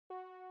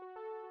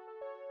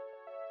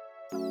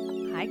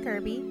Hi,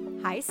 Kirby.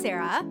 Hi,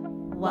 Sarah.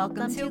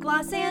 Welcome to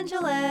Los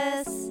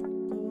Angeles.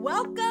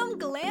 Welcome,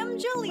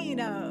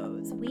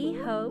 Glamgelinos. We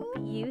hope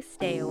you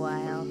stay a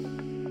while.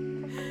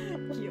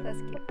 Cute. That's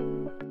cute.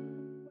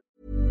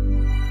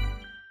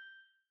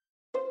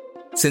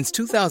 Since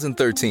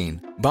 2013,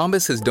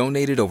 Bombas has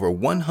donated over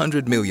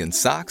 100 million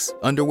socks,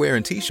 underwear,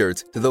 and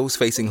T-shirts to those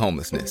facing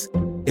homelessness.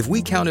 If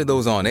we counted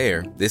those on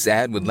air, this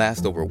ad would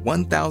last over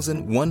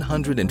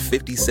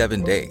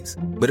 1,157 days.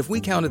 But if we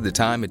counted the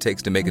time it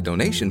takes to make a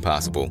donation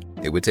possible,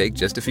 it would take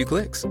just a few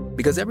clicks.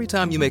 Because every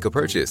time you make a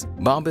purchase,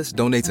 Bombas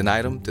donates an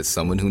item to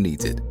someone who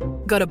needs it.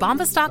 Go to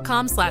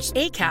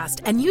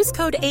bombas.com/ACAST and use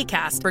code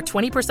ACAST for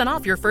 20%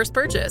 off your first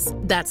purchase.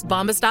 That's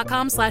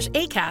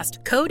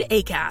bombas.com/ACAST, code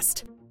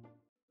ACAST.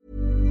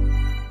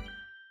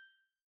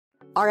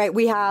 All right,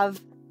 we have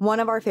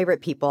one of our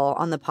favorite people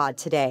on the pod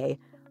today.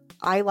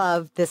 I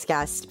love this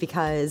guest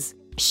because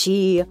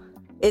she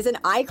is an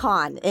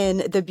icon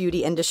in the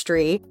beauty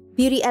industry.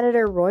 Beauty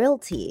editor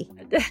royalty.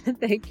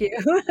 Thank you.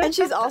 And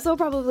she's also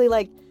probably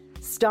like,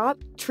 stop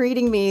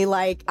treating me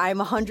like I'm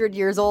 100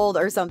 years old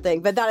or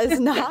something. But that is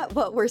not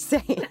what we're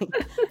saying.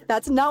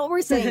 That's not what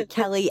we're saying,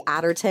 Kelly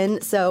Atterton.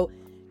 So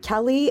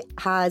Kelly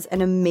has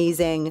an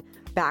amazing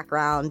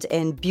background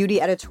in beauty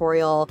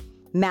editorial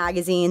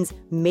magazines.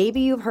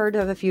 Maybe you've heard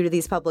of a few of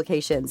these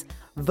publications: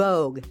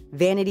 Vogue,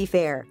 Vanity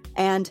Fair,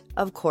 and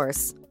of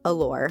course,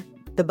 Allure,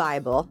 the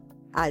Bible,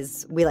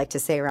 as we like to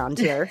say around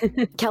here.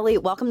 Kelly,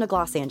 welcome to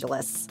Los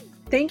Angeles.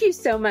 Thank you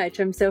so much.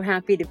 I'm so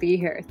happy to be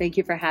here. Thank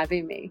you for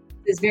having me.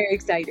 It's very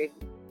exciting.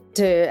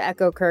 To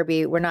echo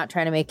Kirby, we're not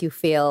trying to make you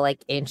feel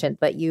like ancient,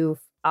 but you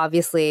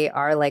obviously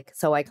are like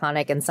so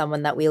iconic and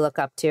someone that we look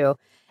up to.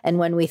 And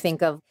when we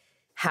think of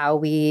how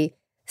we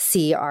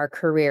see our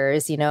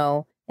careers, you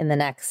know, in the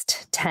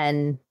next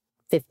 10,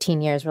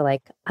 15 years, we're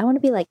like, I want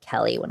to be like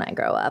Kelly when I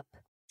grow up.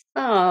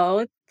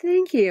 Oh,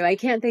 thank you. I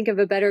can't think of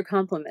a better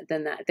compliment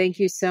than that. Thank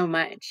you so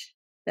much.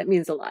 That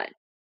means a lot.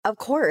 Of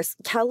course,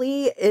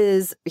 Kelly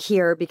is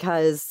here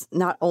because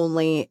not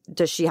only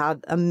does she have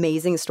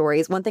amazing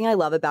stories. One thing I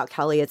love about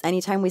Kelly is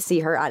anytime we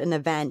see her at an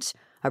event,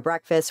 a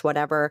breakfast,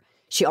 whatever,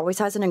 she always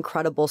has an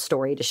incredible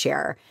story to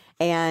share.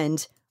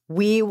 And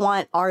we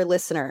want our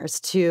listeners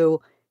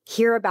to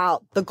hear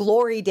about the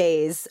glory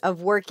days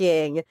of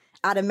working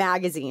at a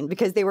magazine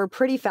because they were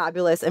pretty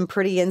fabulous and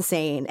pretty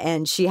insane.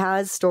 And she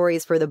has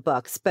stories for the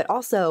books, but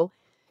also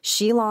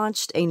she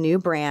launched a new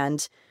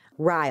brand,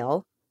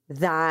 Ryle,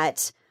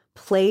 that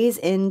plays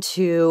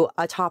into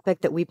a topic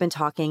that we've been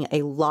talking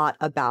a lot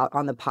about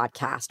on the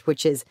podcast,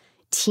 which is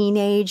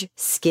teenage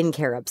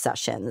skincare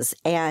obsessions.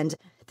 And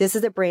this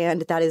is a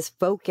brand that is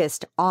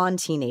focused on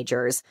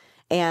teenagers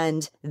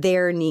and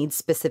their needs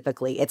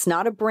specifically. It's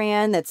not a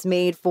brand that's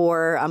made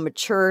for a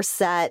mature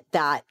set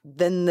that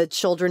then the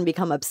children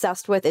become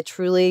obsessed with. It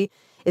truly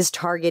is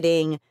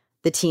targeting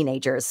the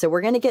teenagers. So we're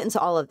going to get into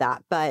all of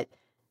that. But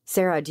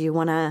Sarah, do you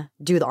want to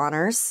do the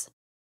honors?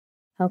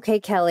 Okay,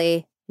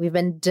 Kelly, we've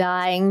been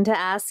dying to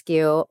ask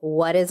you,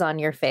 what is on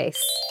your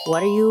face?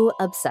 What are you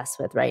obsessed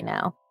with right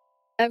now?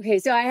 Okay,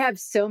 so I have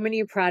so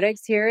many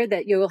products here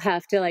that you'll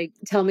have to like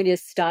tell me to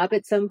stop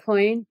at some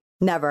point.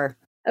 Never.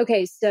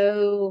 Okay,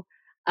 so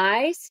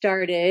I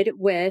started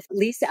with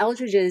Lisa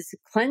Eldridge's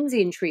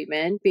cleansing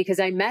treatment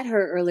because I met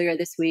her earlier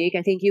this week.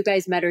 I think you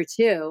guys met her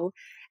too.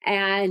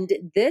 And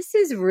this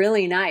is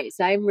really nice.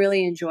 I'm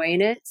really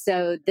enjoying it.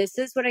 So this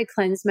is what I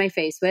cleansed my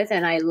face with.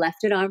 And I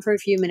left it on for a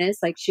few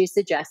minutes like she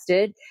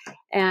suggested.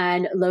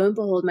 And lo and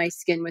behold, my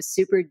skin was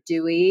super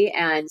dewy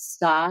and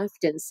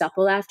soft and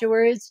supple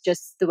afterwards,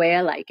 just the way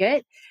I like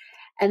it.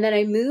 And then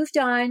I moved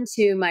on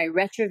to my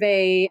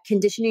Retrove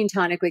conditioning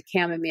tonic with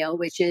chamomile,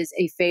 which is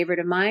a favorite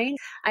of mine.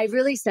 I have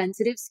really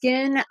sensitive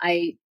skin.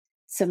 I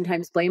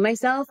sometimes blame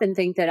myself and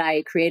think that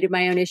I created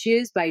my own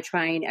issues by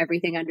trying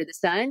everything under the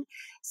sun.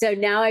 So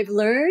now I've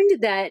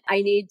learned that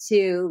I need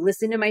to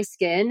listen to my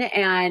skin,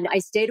 and I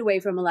stayed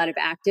away from a lot of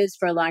actives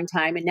for a long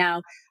time. And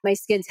now my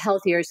skin's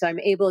healthier. So I'm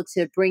able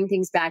to bring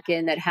things back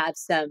in that have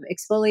some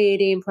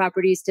exfoliating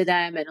properties to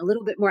them and a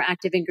little bit more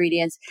active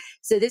ingredients.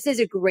 So this is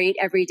a great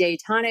everyday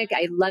tonic.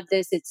 I love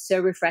this. It's so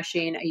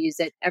refreshing. I use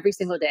it every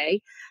single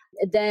day.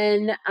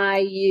 Then I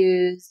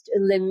used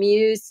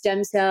Lemieux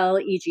Stem Cell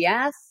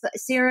EGF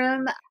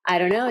serum. I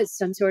don't know, it's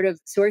some sort of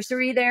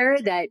sorcery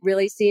there that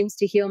really seems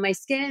to heal my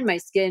skin. My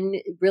skin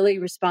really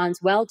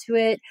responds well to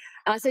it.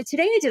 So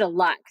today I did a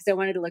lot because I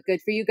wanted to look good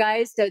for you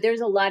guys. So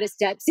there's a lot of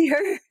steps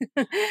here.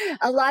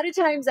 A lot of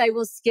times I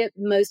will skip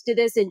most of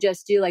this and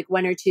just do like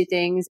one or two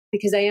things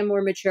because I am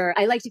more mature.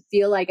 I like to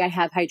feel like I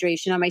have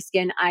hydration on my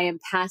skin. I am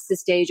past the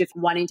stage of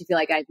wanting to feel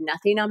like I have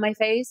nothing on my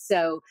face.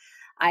 So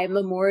I'm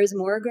a more is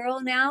more girl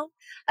now.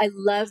 I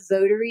love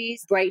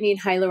Votary's brightening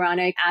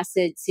hyaluronic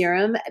acid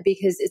serum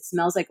because it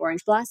smells like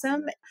orange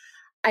blossom.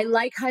 I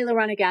like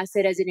hyaluronic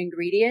acid as an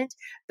ingredient,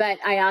 but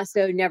I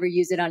also never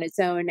use it on its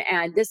own.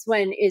 And this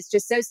one is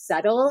just so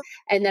subtle.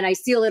 And then I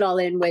seal it all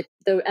in with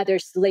the other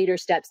later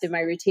steps in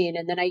my routine.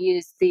 And then I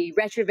use the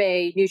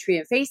Retrove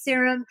Nutrient Face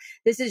Serum.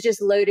 This is just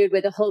loaded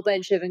with a whole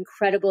bunch of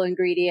incredible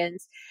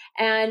ingredients.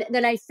 And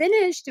then I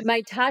finished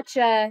my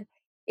Tatcha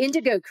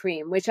indigo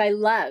cream, which I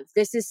love.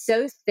 This is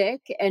so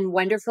thick and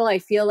wonderful. I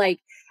feel like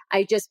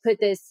I just put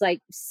this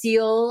like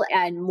seal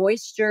and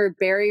moisture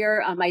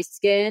barrier on my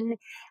skin.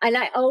 And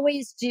I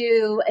always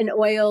do an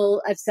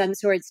oil of some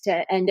sorts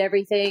to end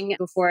everything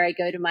before I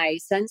go to my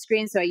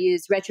sunscreen. So I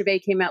use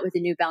Retrobay came out with a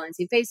new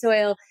balancing face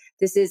oil.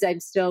 I'm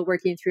still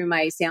working through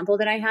my sample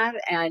that I have.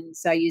 And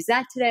so I use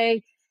that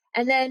today.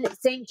 And then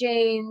St.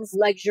 Jane's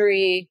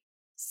Luxury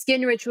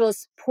Skin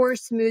Rituals Pore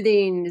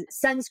Smoothing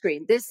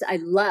Sunscreen. This I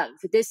love.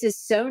 This is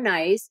so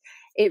nice.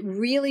 It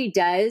really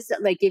does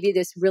like give you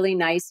this really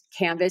nice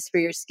canvas for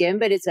your skin,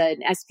 but it's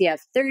an SPF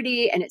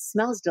 30 and it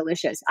smells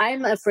delicious.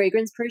 I'm a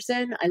fragrance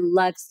person. I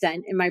love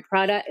scent in my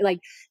product, like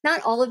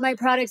not all of my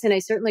products. And I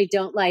certainly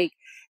don't like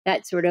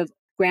that sort of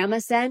grandma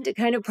scent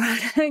kind of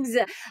products.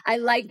 I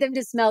like them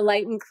to smell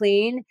light and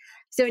clean.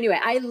 So anyway,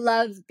 I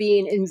love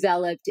being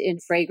enveloped in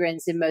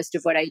fragrance in most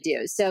of what I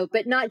do. So,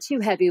 but not too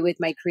heavy with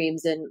my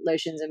creams and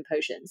lotions and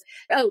potions.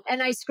 Oh,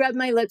 and I scrub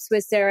my lips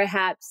with Sarah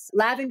Happ's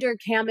Lavender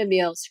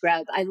Chamomile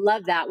Scrub. I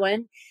love that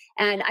one.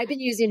 And I've been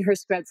using her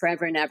scrub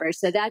forever and ever.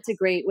 So that's a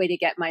great way to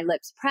get my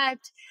lips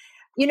prepped.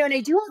 And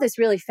I do all this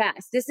really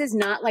fast. This is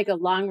not like a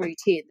long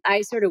routine.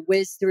 I sort of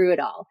whiz through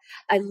it all.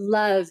 I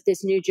love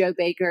this new Joe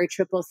Baker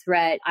Triple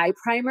Threat Eye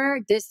Primer.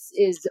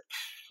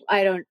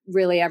 I don't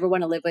really ever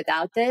want to live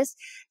without this.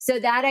 So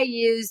that I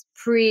use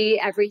pre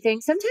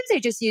everything. Sometimes I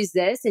just use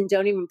this and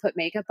don't even put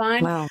makeup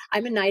on. Wow.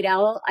 I'm a night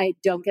owl. I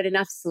don't get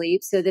enough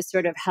sleep. So this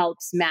sort of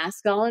helps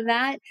mask all of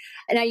that.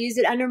 And I use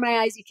it under my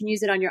eyes. You can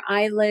use it on your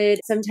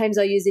eyelid. Sometimes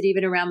I'll use it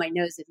even around my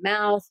nose and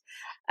mouth.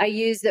 I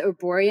use the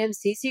Herborium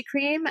CC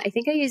cream. I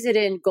think I use it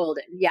in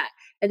golden. Yeah.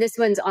 And this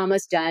one's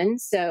almost done.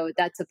 So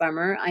that's a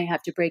bummer. I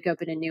have to break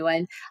open a new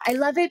one. I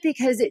love it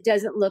because it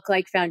doesn't look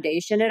like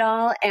foundation at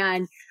all.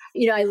 And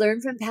I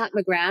learned from Pat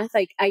McGrath,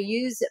 like I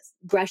use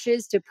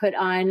brushes to put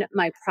on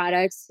my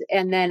products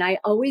and then I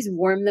always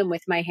warm them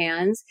with my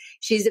hands.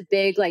 She's a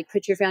big, like,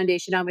 put your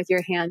foundation on with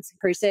your hands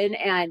person.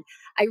 And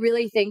I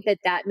really think that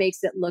that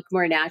makes it look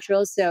more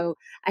natural. So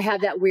I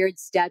have that weird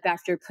step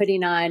after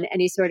putting on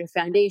any sort of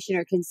foundation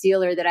or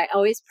concealer that I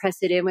always press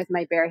it in with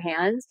my bare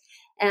hands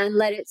and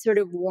let it sort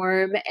of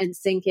warm and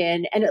sink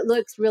in. And it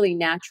looks really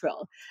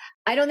natural.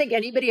 I don't think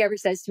anybody ever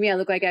says to me, I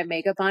look like I have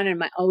makeup on.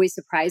 And I'm always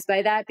surprised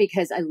by that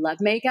because I love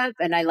makeup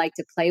and I like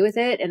to play with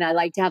it. And I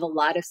like to have a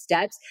lot of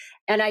steps.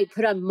 And I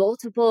put on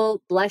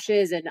multiple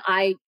blushes and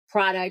eye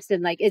products.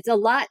 And like, it's a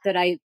lot that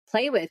I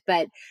play with.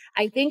 But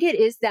I think it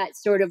is that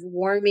sort of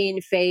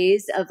warming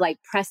phase of like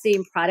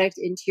pressing product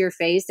into your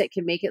face that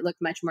can make it look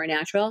much more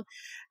natural.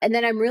 And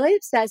then I'm really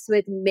obsessed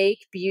with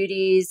Make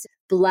Beauty's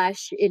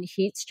blush in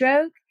Heat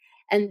Stroke.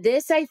 And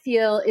this I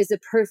feel is a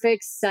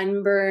perfect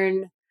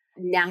sunburn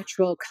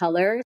natural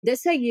color.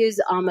 This I use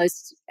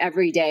almost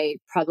every day,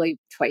 probably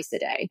twice a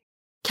day.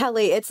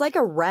 Kelly, it's like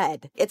a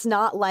red. It's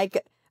not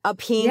like a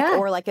pink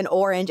or like an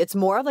orange. It's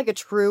more of like a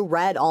true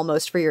red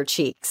almost for your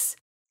cheeks.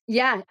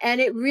 Yeah. And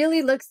it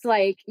really looks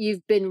like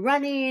you've been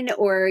running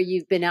or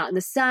you've been out in the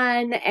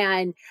sun.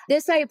 And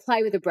this I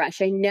apply with a brush.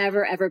 I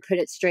never, ever put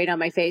it straight on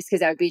my face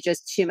because that would be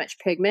just too much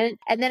pigment.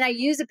 And then I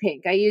use a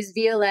pink. I use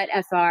Violette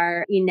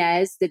FR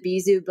Inez, the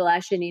Bisou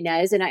blush in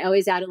Inez. And I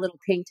always add a little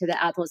pink to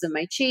the apples of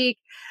my cheek.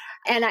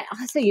 And I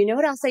also, you know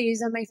what else I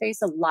use on my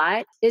face a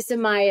lot? Is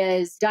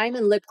Amaya's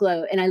Diamond Lip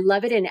Glow. And I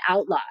love it in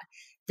Outlaw.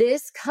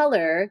 This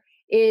color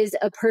is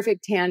a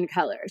perfect tan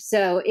color.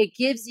 So it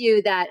gives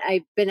you that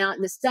I've been out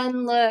in the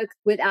sun look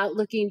without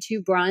looking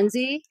too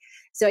bronzy.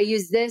 So I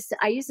use this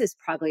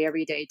probably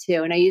every day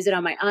too. And I use it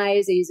on my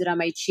eyes, I use it on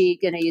my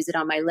cheek, and I use it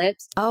on my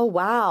lips. Oh,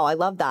 wow. I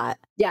love that.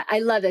 Yeah, I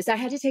love this. I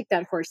had to take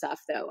that horse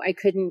off though. I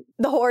couldn't.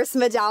 The horse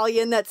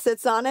medallion that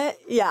sits on it?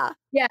 Yeah.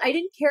 Yeah, I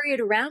didn't carry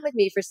it around with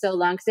me for so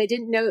long because I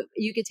didn't know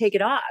you could take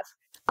it off.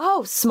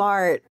 Oh,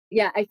 smart.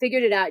 Yeah, I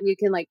figured it out and you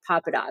can like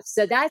pop it off.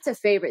 So that's a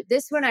favorite.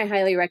 This one I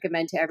highly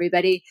recommend to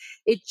everybody.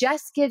 It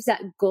just gives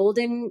that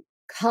golden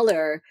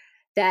color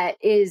that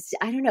is,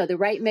 I don't know, the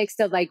right mix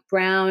of like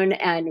brown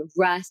and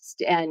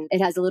rust. And it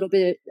has a little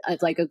bit of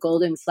like a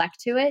golden fleck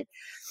to it.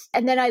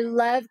 And then I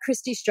love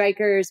Christy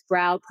Stryker's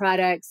brow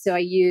products. So I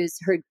use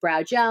her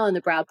brow gel and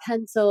the brow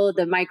pencil,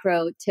 the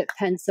micro tip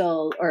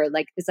pencil, or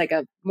like, it's like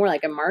more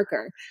like a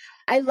marker.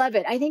 I love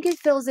it. I think it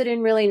fills it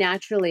in really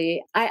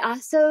naturally. I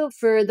also,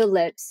 for the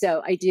lips,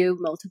 so I do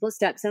multiple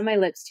steps on my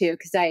lips too,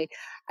 because I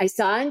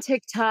saw on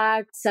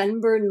TikTok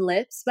sunburn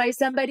lips by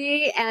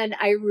somebody, and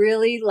I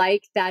really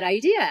like that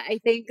idea. I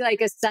think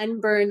like a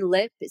sunburn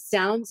lip, it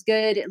sounds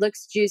good. It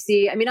looks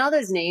juicy. I mean, all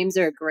those names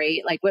are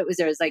great. Like what was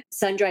there? It was like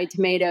sun-dried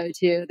tomato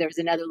too. There's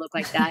another look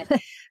like that.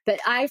 But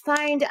I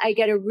find I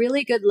get a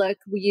really good look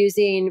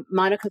using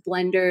Monica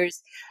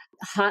Blender's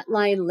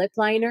Hotline Lip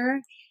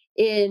Liner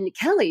in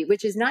Kelly,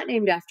 which is not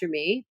named after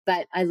me,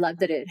 but I love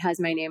that it has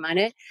my name on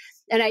it.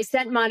 And I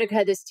sent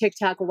Monica this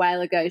TikTok a while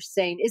ago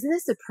saying, isn't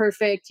this a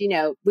perfect,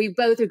 we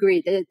both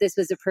agreed that this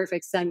was a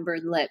perfect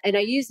sunburn lip. And I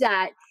use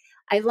that.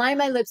 I line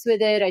my lips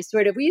with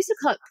it. We used to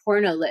call it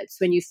porno lips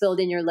when you filled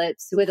in your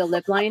lips with a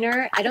lip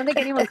liner. I don't think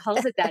anyone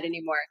calls it that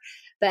anymore,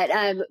 but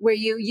where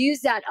you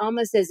use that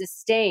almost as a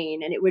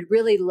stain and it would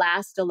really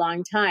last a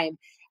long time.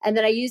 And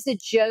then I used a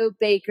Joe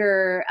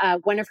Baker,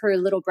 one of her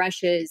little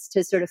brushes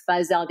to sort of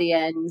fuzz all the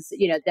ends,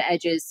 the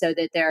edges so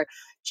that they're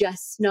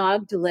just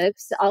snogged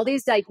lips, all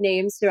these like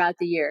names throughout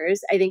the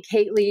years. I think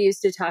Kate Lee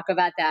used to talk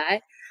about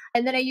that.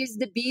 And then I use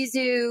the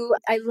Bisou.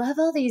 I love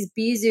all these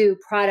Bisou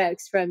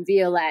products from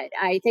Violette.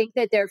 I think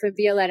that they're from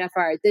Violette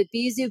FR. The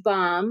Bisou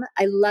Balm,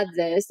 I love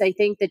this. I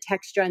think the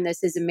texture on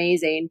this is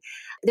amazing.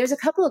 There's a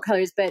couple of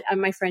colors, but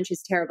my French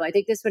is terrible. I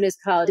think this one is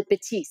called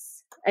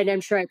Batiste, and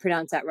I'm sure I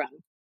pronounced that wrong.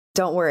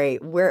 Don't worry.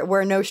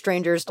 We're no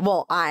strangers.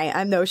 Well,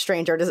 I'm no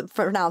stranger to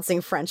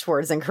pronouncing French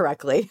words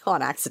incorrectly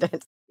on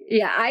accident.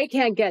 Yeah, I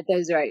can't get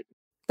those right.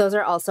 Those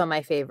are also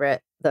my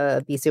favorite,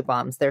 the Bisou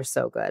Bombs. They're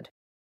so good.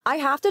 I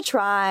have to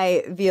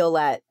try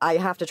Violette. I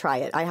have to try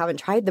it. I haven't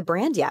tried the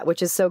brand yet,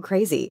 which is so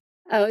crazy.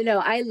 Oh, no,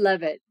 I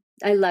love it.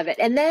 I love it.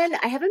 And then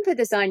I haven't put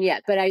this on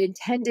yet, but I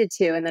intended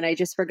to, and then I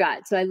just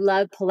forgot. So I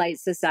love Polite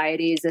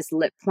Society's, this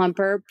lip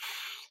plumper.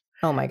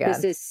 Oh my God.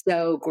 This is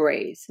so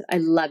great. I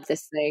love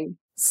this thing.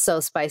 So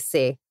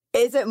spicy.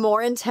 Is it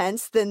more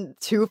intense than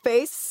Too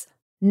Faced?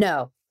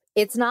 No,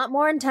 it's not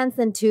more intense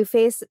than Too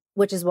Faced,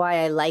 which is why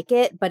I like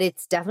it, but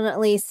it's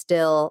definitely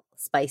still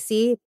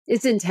spicy.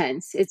 It's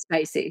intense. It's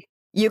spicy.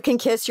 You can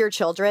kiss your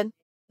children?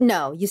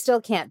 No, you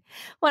still can't.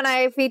 When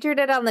I featured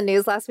it on the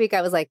news last week,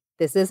 I was like,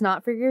 this is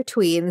not for your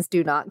tweens.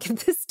 Do not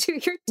give this to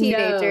your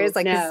teenagers.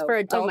 This is for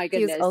adult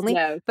use only.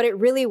 No. But it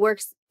really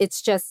works.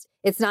 It's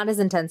not as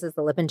intense as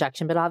the lip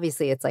injection, but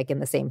obviously it's like in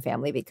the same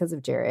family because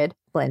of Jared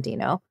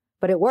Blandino.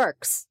 But it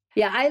works.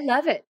 Yeah, I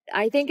love it.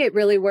 I think it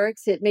really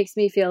works. It makes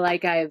me feel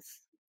like I've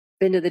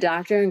been to the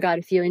doctor and got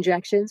a few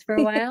injections for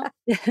a while.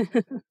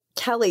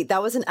 Kelly,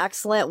 that was an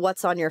excellent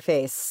What's on Your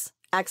Face.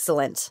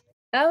 Excellent.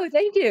 Oh,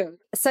 thank you.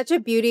 Such a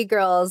beauty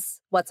girl's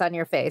What's on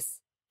Your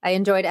Face. I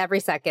enjoyed every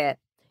second.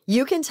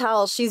 You can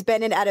tell she's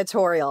been in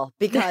editorial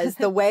because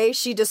the way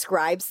she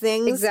describes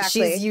things,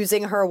 exactly. She's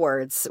using her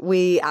words.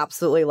 We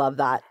absolutely love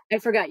that. I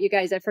forgot, you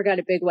guys. I forgot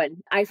a big one.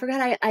 I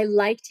forgot I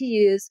like to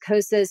use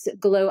Kosas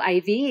Glow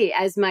IV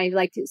as my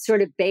like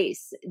sort of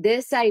base.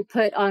 This I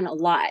put on a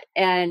lot,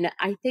 and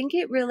I think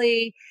it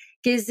really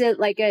gives it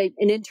like an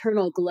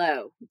internal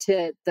glow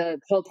to the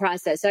whole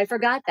process. So I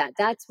forgot that.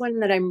 That's one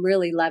that I'm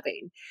really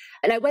loving.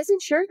 And I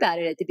wasn't sure about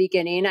it at the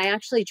beginning. I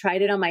actually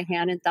tried it on my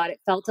hand and thought it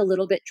felt a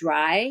little bit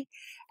dry.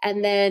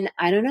 And then,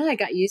 I don't know, I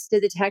got used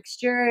to the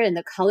texture and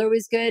the color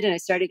was good. And I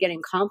started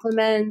getting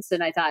compliments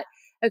and I thought,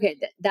 okay,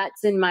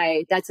 that's in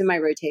my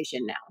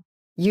rotation now.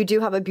 You do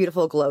have a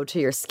beautiful glow to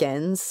your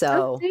skin.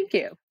 So thank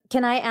you.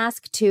 Can I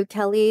ask too,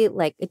 Kelly,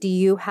 like, do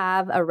you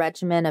have a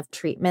regimen of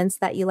treatments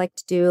that you like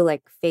to do,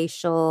 like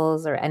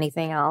facials or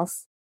anything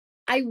else?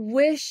 I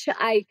wish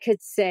I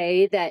could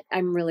say that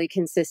I'm really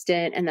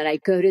consistent and that I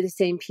go to the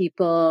same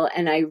people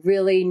and I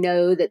really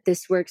know that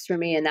this works for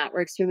me and that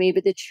works for me.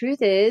 But the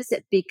truth is,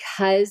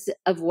 because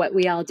of what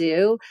we all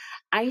do,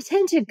 I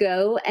tend to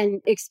go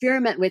and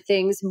experiment with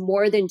things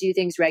more than do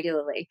things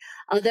regularly.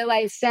 Although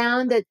I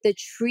found that the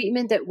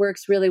treatment that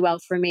works really well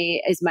for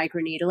me is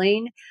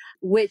microneedling,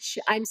 which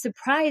I'm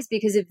surprised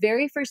because the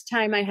very first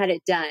time I had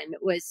it done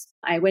was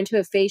I went to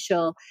a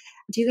facial.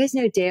 Do you guys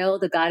know Dale,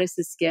 the goddess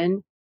of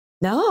skin?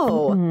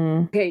 No.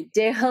 Mm-hmm. Okay.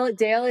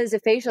 Dale is a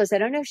facialist. I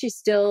don't know if she's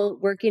still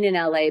working in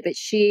LA, but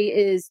she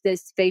is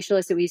this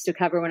facialist that we used to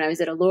cover when I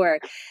was at Allure.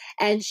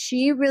 And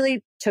she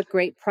really took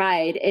great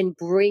pride in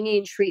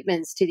bringing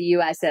treatments to the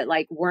US that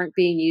like weren't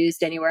being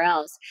used anywhere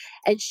else.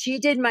 And she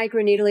did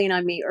microneedling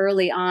on me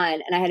early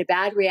on and I had a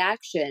bad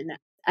reaction.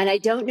 And I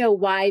don't know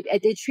why.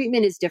 The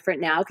treatment is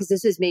different now because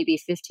this was maybe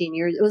 15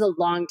 years. It was a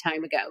long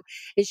time ago.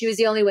 And she was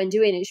the only one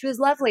doing it. She was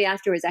lovely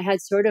afterwards. I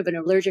had sort of an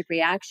allergic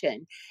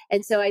reaction.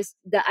 And so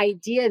the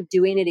idea of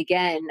doing it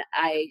again,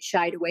 I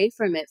shied away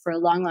from it for a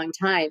long, long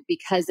time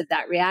because of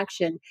that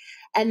reaction.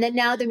 And then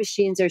now the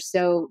machines are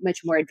so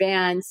much more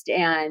advanced.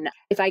 And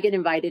if I get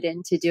invited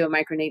in to do a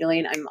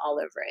microneedling, I'm all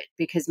over it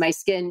because my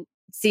skin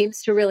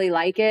seems to really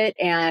like it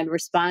and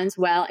responds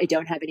well. I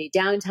don't have any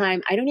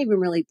downtime. I don't even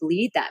really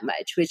bleed that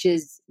much, which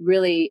is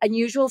really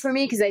unusual for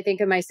me because I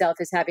think of myself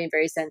as having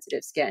very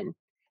sensitive skin.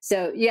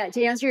 So yeah,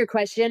 to answer your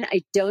question,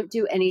 I don't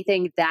do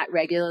anything that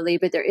regularly,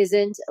 but there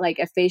isn't like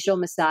a facial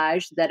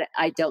massage that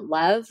I don't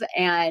love.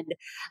 And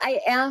I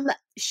am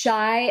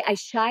shy. I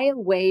shy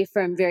away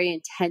from very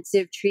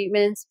intensive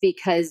treatments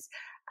because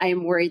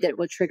I'm worried that it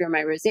will trigger my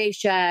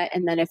rosacea.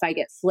 And then if I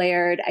get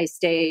flared, I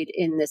stayed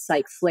in this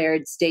like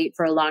flared state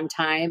for a long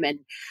time. And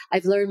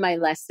I've learned my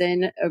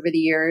lesson over the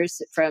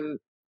years from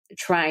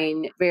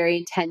trying very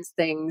intense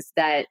things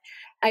that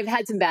I've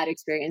had some bad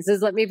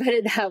experiences. Let me put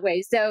it that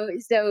way. So,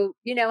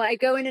 I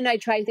go in and I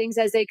try things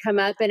as they come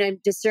up and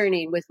I'm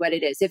discerning with what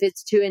it is. If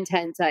it's too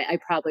intense, I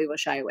probably will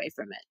shy away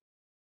from it.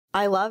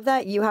 I love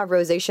that you have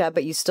rosacea,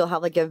 but you still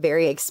have like a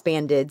very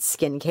expanded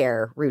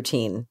skincare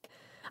routine.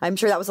 I'm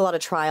sure that was a lot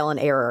of trial and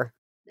error.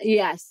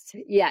 Yes.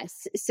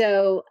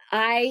 So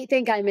I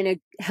think I'm in a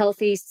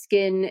healthy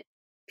skin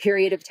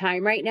period of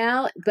time right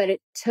now, but it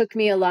took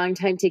me a long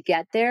time to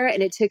get there.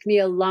 And it took me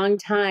a long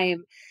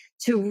time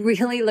to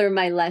really learn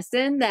my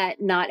lesson that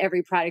not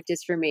every product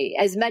is for me.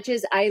 As much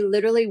as I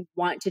literally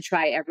want to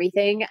try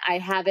everything, I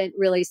haven't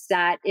really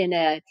sat in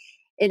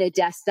a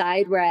desk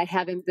side where I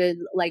haven't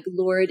been like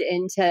lured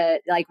into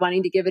like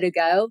wanting to give it a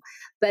go,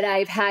 but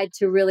I've had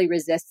to really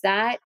resist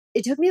that.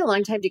 It took me a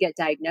long time to get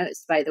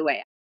diagnosed, by the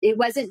way. It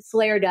wasn't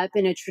flared up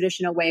in a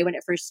traditional way when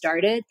it first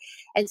started.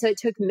 And so it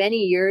took many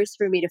years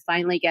for me to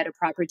finally get a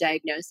proper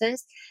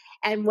diagnosis.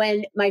 And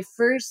when my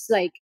first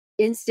like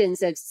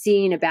instance of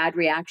seeing a bad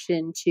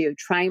reaction to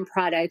trying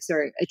products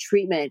or a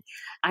treatment,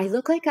 I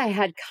looked like I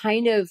had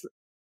kind of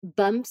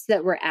bumps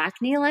that were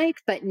acne like,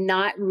 but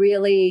not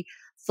really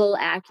full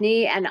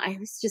acne. And I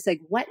was just like,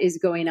 what is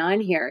going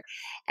on here?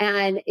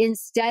 And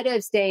instead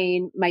of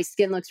saying my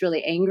skin looks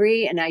really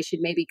angry and I should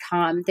maybe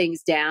calm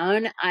things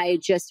down, I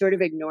just sort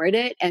of ignored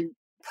it and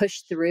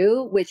pushed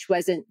through, which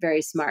wasn't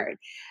very smart.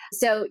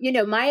 So,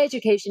 my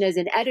education as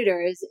an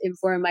editor has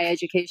informed my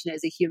education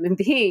as a human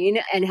being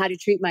and how to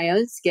treat my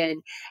own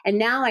skin. And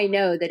now I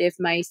know that if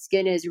my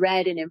skin is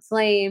red and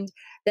inflamed,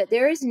 that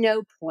there is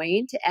no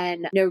point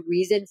and no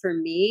reason for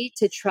me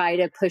to try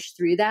to push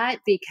through that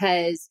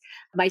because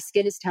my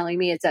skin is telling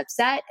me it's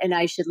upset and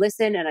I should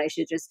listen and I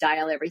should just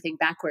dial everything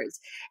backwards.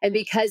 And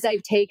because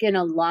I've taken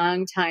a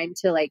long time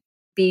to like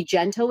be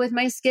gentle with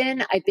my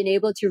skin, I've been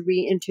able to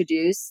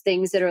reintroduce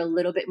things that are a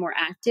little bit more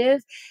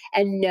active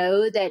and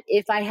know that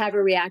if I have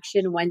a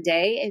reaction one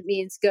day, it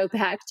means go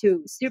back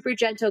to super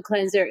gentle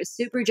cleanser,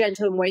 super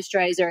gentle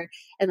moisturizer,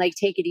 and like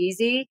take it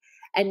easy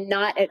and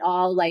not at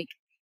all like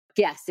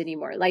guess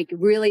anymore. Like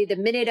really the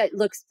minute it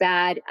looks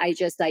bad, I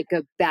just like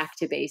go back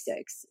to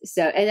basics.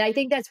 So, and I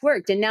think that's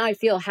worked. And now I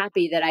feel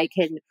happy that I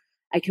can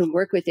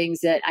work with things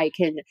that I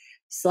can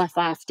slough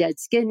off dead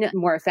skin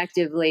more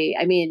effectively.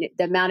 I mean,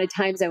 the amount of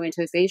times I went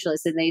to a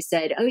facialist and they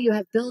said, oh, you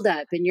have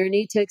buildup and you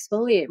need to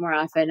exfoliate more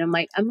often. I'm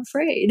like, I'm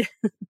afraid.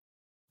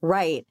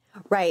 Right,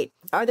 right.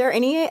 Are there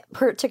any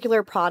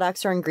particular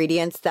products or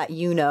ingredients that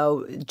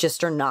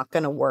just are not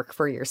going to work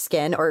for your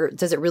skin, or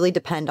does it really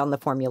depend on the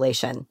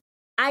formulation?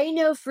 I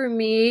know for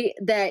me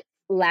that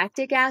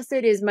lactic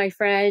acid is my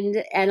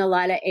friend and a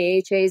lot of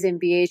AHAs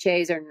and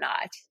BHAs are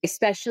not,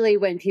 especially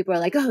when people are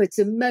like, oh, it's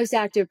the most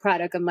active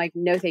product. I'm like,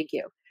 no, thank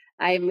you.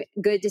 I'm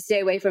good to stay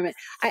away from it.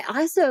 I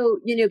also,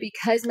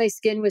 because my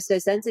skin was so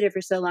sensitive for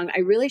so long,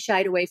 I really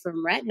shied away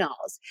from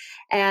retinols.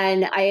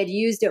 And I had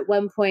used at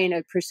one point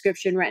a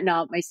prescription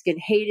retinol. My skin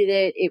hated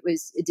it. It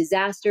was a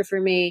disaster for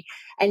me.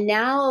 And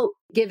now,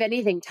 give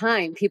anything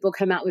time, people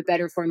come out with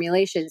better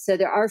formulations. So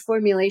there are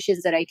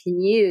formulations that I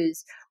can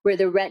use where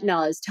the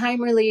retinol is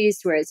time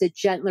released, where it's a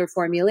gentler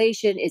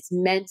formulation. It's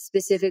meant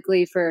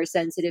specifically for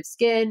sensitive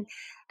skin.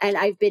 And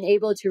I've been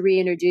able to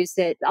reintroduce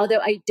it,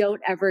 although I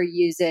don't ever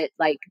use it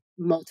like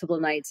multiple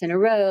nights in a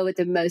row. At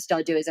the most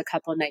I'll do is a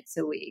couple nights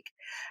a week.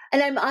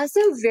 And I'm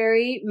also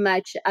very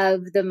much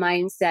of the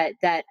mindset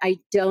that I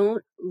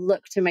don't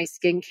look to my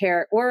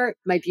skincare or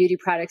my beauty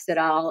products at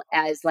all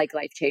as like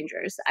life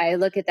changers. I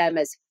look at them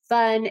as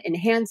fun,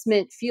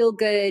 enhancement, feel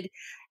good.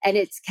 And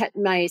it's kept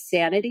my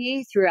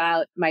sanity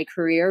throughout my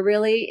career,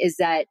 really, is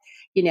that,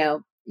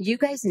 you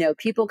guys know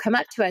people come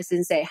up to us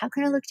and say, how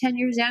can I look 10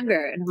 years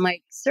younger? And I'm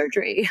like,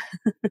 surgery.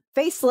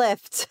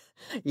 Facelift.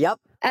 Yep.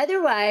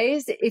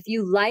 Otherwise, if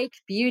you like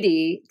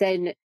beauty,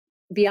 then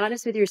be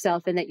honest with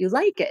yourself and that you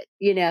like it,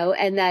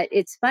 and that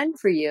it's fun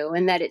for you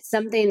and that it's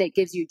something that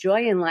gives you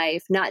joy in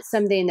life, not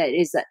something that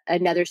is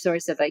another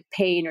source of like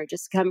pain or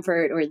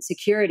discomfort or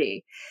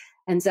insecurity.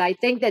 And so I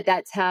think that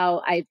that's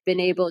how I've been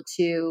able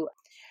to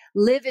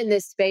live in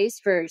this space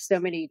for so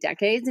many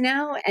decades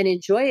now and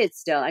enjoy it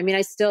still. I mean,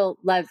 I still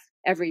love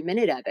every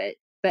minute of it,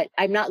 but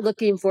I'm not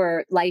looking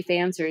for life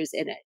answers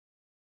in it.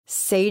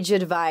 Sage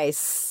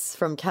advice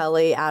from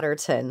Kelly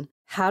Atterton.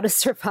 How to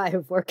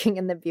survive working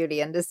in the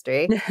beauty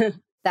industry.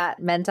 That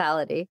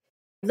mentality.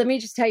 Let me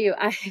just tell you,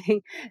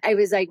 I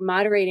was like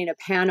moderating a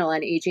panel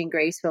on aging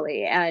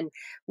gracefully, and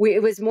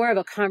it was more of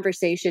a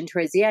conversation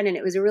towards the end, and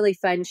it was a really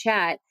fun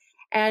chat.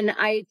 And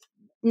I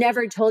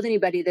never told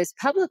anybody this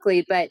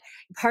publicly, but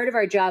part of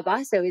our job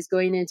also is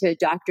going into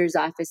doctors'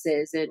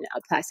 offices and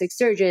plastic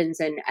surgeons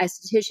and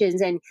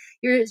estheticians, and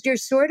you're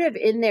sort of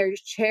in their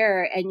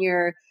chair and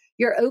you're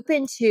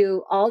open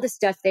to all the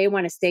stuff they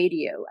want to say to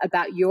you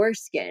about your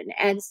skin.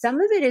 And some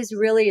of it is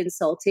really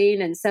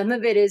insulting and some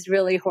of it is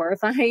really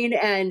horrifying.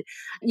 And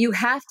you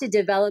have to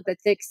develop a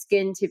thick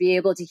skin to be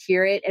able to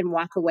hear it and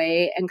walk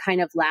away and kind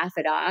of laugh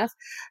it off.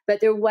 But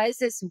there was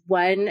this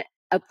one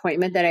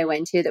appointment that I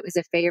went to that was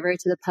a favor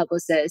to the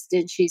publicist.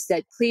 And she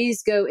said,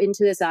 please go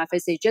into this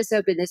office. They just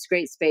opened this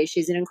great space.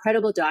 She's an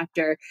incredible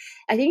doctor.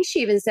 I think she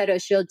even said, oh,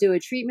 she'll do a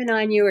treatment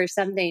on you or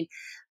something.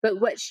 But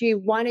what she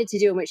wanted to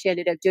do and what she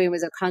ended up doing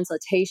was a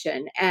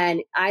consultation. And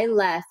I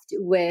left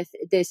with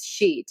this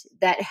sheet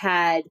that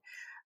had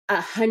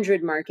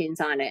 100 markings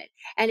on it.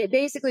 And it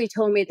basically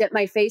told me that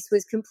my face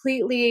was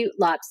completely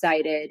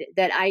lopsided,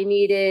 that I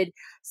needed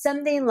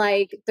something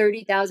like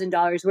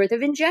 $30,000 worth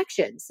of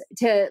injections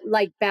to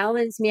like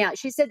balance me out.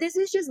 She said, this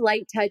is just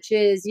light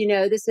touches,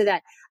 this or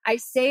that. I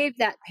saved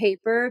that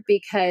paper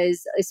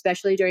because,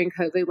 especially during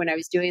COVID, when I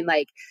was doing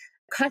like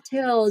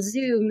cocktail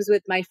Zooms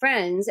with my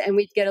friends and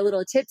we'd get a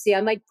little tipsy,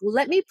 I'm like,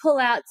 let me pull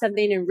out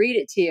something and read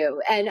it to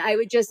you. And I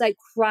would just like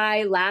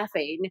cry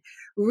laughing,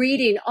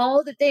 reading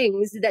all the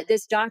things that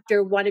this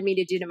doctor wanted me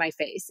to do to my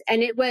face.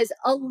 And it was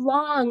a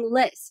long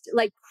list,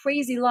 like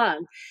crazy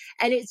long.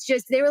 And it's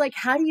just, they were like,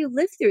 how do you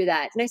live through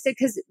that? And I said,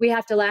 because we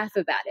have to laugh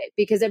about it,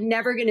 because I'm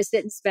never going to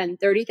sit and spend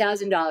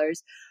 $30,000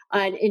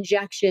 on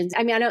injections.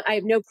 I mean, I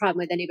have no problem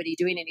with anybody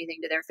doing anything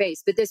to their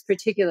face, but this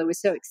particular was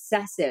so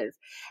excessive.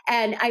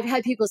 And I've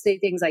had people say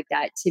things like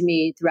that to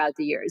me throughout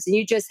the years. And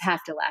you just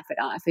have to laugh it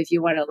off if you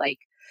want to like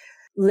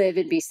live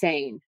and be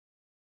sane.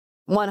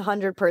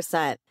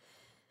 100%.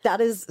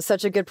 That is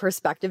such a good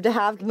perspective to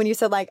have. When you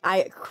said like,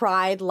 I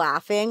cried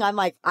laughing, I'm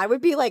like, I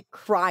would be like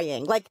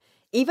crying. Like,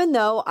 even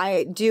though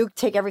I do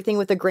take everything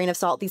with a grain of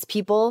salt, these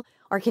people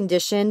are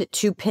conditioned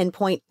to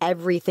pinpoint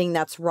everything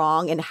that's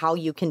wrong and how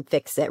you can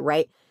fix it,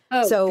 right?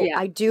 Oh, so yeah.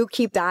 I do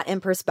keep that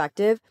in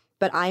perspective,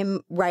 but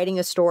I'm writing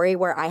a story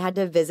where I had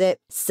to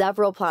visit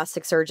several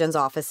plastic surgeons'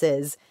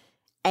 offices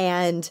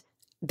and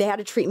they had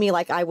to treat me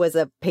like I was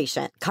a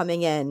patient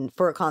coming in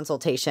for a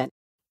consultation.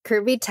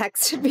 Kirby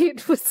texted me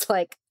and was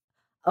like,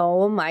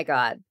 oh my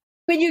God.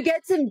 When you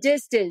get some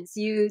distance,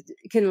 you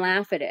can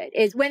laugh at it.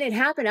 It's when it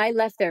happened, I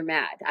left there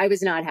mad. I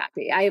was not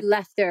happy. I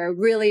left there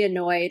really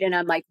annoyed. And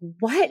I'm like,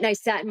 what? And I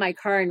sat in my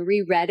car and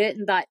reread it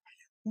and thought,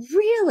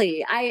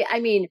 really? I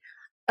mean,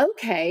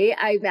 okay,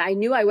 I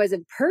knew I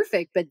wasn't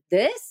perfect, but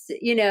this,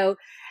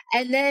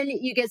 and then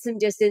you get some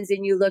distance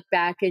and you look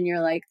back and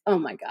you're like, oh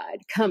my God,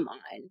 come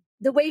on.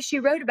 The way she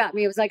wrote about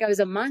me, it was like I was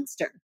a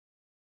monster.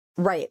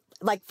 Right.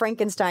 Like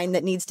Frankenstein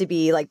that needs to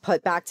be like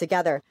put back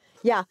together.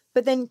 Yeah.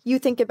 But then you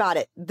think about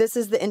it. This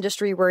is the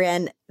industry we're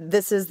in.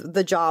 This is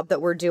the job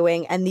that we're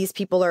doing. And these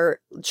people are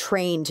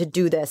trained to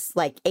do this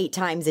like 8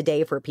 times a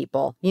day for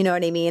people. You know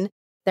what I mean?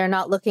 They're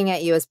not looking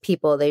at you as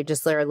people. They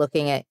just are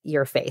looking at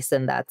your face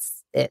and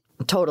that's it.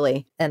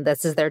 Totally. And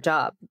this is their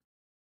job.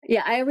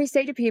 Yeah. I always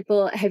say to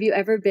people, have you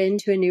ever been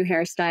to a new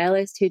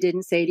hairstylist who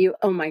didn't say to you,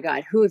 oh my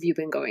God, who have you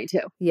been going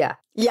to? Yeah.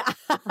 Yeah.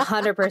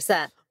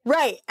 100%.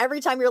 Right.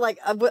 Every time you're like,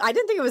 I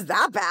didn't think it was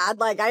that bad.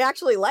 Like, I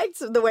actually liked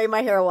the way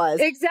my hair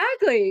was.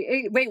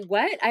 Exactly. Wait,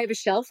 what? I have a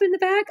shelf in the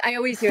back? I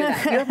always hear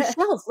that. You have a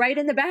shelf right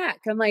in the back.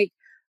 I'm like,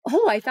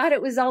 oh, I thought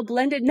it was all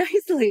blended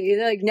nicely.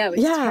 They're like, no,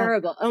 it's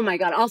terrible. Oh my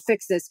God, I'll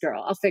fix this,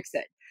 girl. I'll fix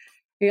it.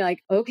 You're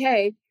like,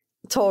 okay.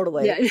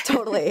 Totally. Yeah.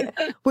 Totally.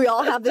 We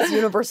all have this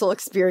universal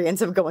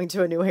experience of going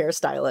to a new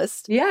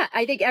hairstylist. Yeah.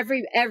 I think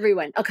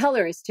everyone, a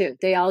colorist too,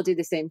 they all do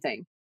the same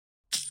thing.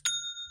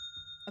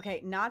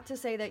 Okay, not to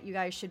say that you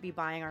guys should be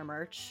buying our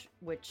merch,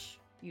 which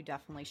you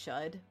definitely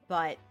should,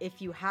 but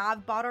if you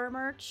have bought our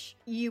merch,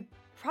 you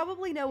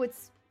probably know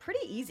it's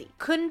pretty easy.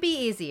 Couldn't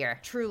be easier.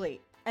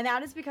 Truly. And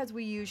that is because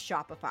we use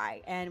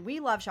Shopify. And we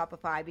love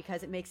Shopify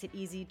because it makes it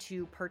easy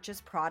to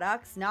purchase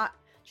products, not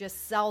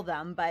just sell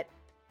them, but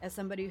as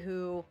somebody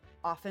who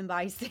often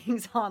buys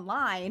things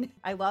online,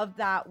 I love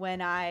that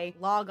when I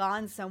log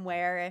on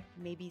somewhere,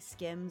 maybe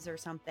Skims or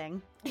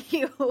something,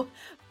 you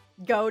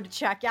go to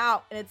check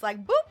out and it's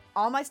like, boop,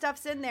 all my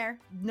stuff's in there.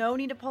 No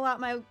need to pull out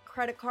my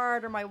credit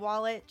card or my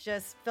wallet.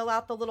 Just fill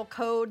out the little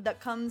code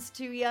that comes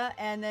to you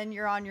and then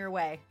you're on your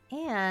way.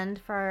 And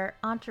for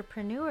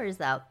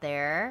entrepreneurs out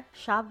there,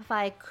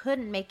 Shopify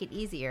couldn't make it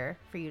easier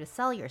for you to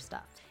sell your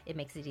stuff. It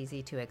makes it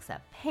easy to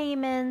accept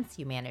payments,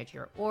 you manage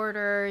your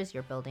orders,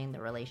 you're building the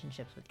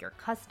relationships with your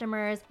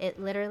customers. It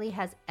literally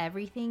has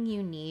everything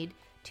you need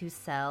to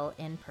sell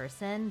in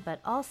person, but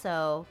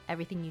also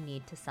everything you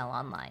need to sell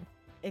online.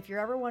 If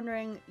you're ever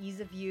wondering ease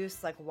of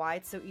use, like why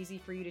it's so easy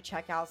for you to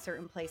check out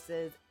certain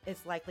places,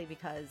 it's likely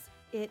because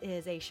it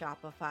is a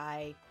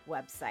Shopify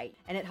website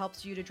and it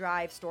helps you to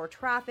drive store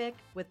traffic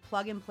with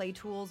plug and play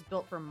tools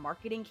built for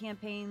marketing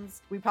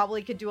campaigns. We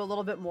probably could do a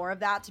little bit more of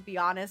that, to be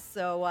honest.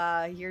 So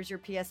here's your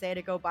PSA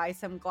to go buy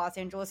some Los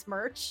Angeles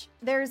merch.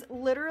 There's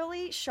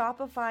literally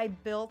Shopify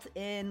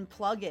built-in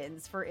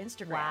plugins for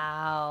Instagram.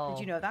 Wow.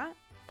 Did you know that?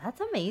 That's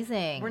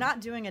amazing. We're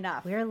not doing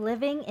enough. We're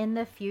living in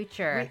the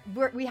future.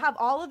 We have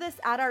all of this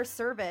at our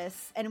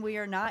service and we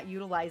are not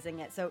utilizing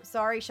it. So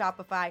sorry,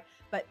 Shopify.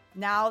 But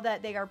now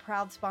that they are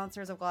proud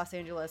sponsors of Los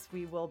Angeles,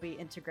 we will be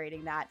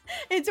integrating that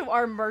into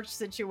our merch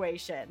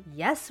situation.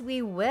 Yes,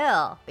 we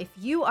will. If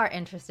you are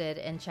interested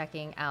in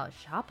checking out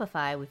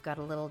Shopify, we've got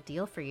a little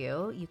deal for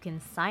you. You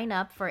can sign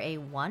up for a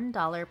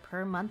 $1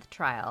 per month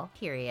trial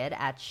period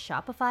at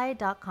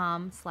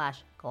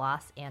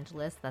shopify.com/Los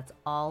Angeles. That's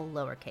all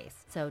lowercase.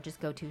 So just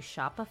go to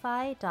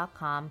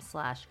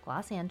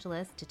shopify.com/Los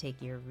Angeles to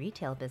take your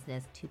retail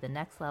business to the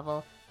next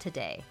level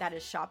today. That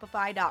is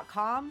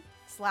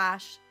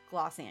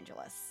shopify.com/Los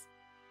Angeles.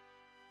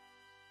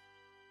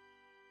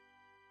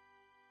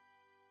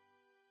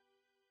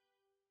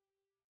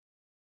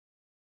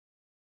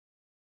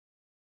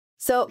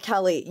 So,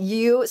 Kelly,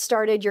 you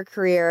started your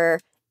career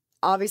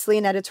obviously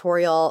in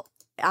editorial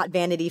at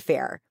Vanity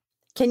Fair.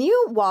 Can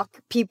you walk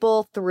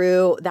people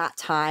through that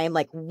time?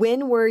 Like,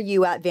 when were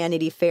you at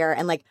Vanity Fair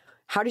and like,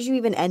 how did you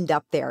even end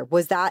up there?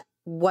 Was that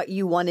what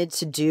you wanted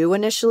to do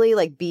initially,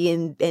 like be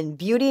in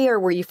beauty, or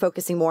were you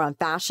focusing more on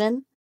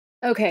fashion?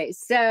 Okay,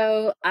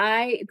 so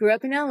I grew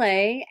up in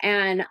LA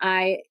and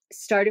I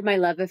started my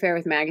love affair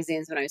with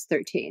magazines when I was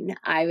 13.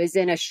 I was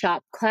in a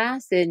shop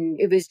class and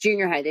it was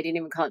junior high. They didn't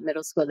even call it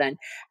middle school then.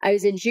 I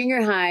was in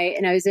junior high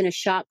and I was in a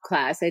shop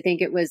class. I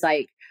think it was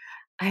like,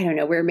 I don't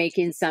know, we were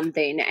making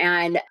something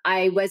and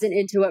I wasn't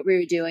into what we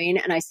were doing.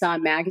 And I saw a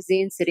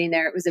magazine sitting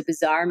there. It was a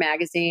Bizarre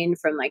magazine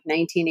from like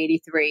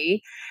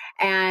 1983.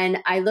 And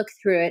I looked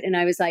through it and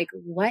I was like,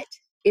 what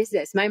is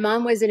this? My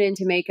mom wasn't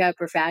into makeup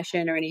or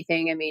fashion or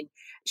anything. I mean,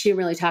 she didn't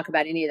really talk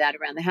about any of that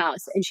around the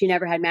house. And she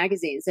never had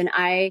magazines. And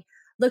I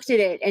looked at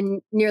it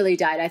and nearly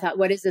died. I thought,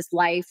 what is this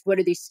life? What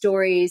are these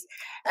stories?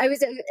 I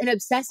was an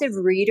obsessive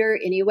reader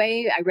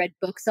anyway. I read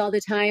books all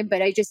the time,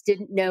 but I just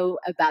didn't know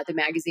about the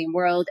magazine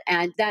world.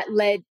 And that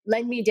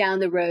led me down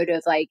the road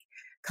of like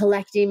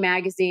collecting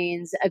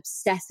magazines,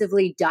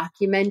 obsessively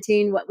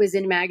documenting what was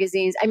in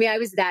magazines. I mean, I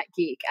was that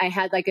geek. I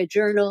had like a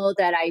journal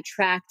that I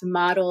tracked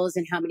models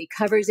and how many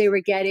covers they were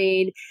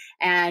getting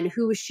and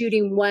who was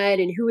shooting what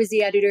and who was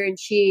the editor in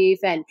chief.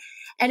 And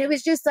it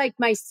was just like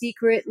my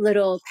secret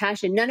little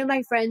passion. None of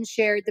my friends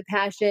shared the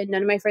passion.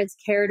 None of my friends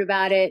cared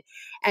about it.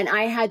 And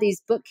I had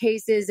these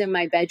bookcases in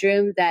my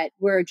bedroom that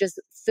were just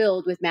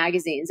filled with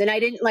magazines. And I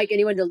didn't like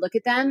anyone to look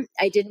at them.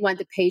 I didn't want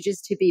the pages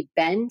to be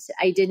bent.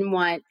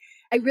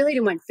 I really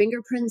didn't want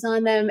fingerprints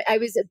on them. I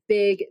was a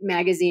big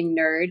magazine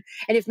nerd.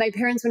 And if my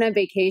parents went on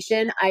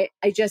vacation, I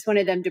just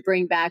wanted them to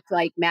bring back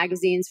like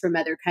magazines from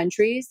other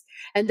countries.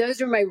 And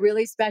those were my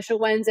really special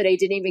ones that I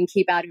didn't even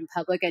keep out in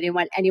public. I didn't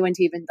want anyone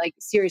to even like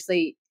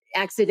seriously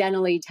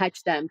accidentally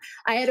touch them.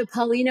 I had a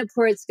Paulina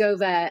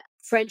Porizkova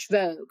French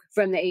Vogue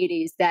from the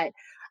 80s that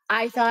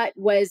I thought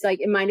was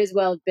like, it might as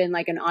well have been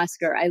like an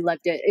Oscar. I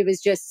loved it. It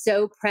was just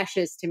so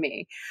precious to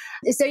me.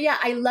 So yeah,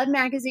 I love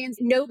magazines.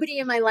 Nobody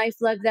in my life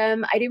loved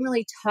them. I didn't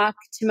really talk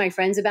to my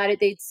friends about it.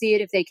 They'd see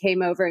it if they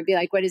came over and be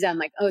like, what is that? I'm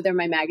like, oh, they're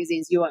my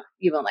magazines. You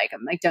won't like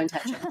them. Like, don't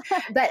touch them.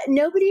 But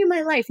nobody in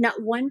my life,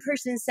 not one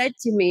person said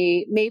to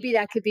me, maybe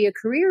that could be a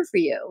career for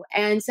you.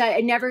 And so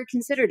I never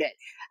considered it.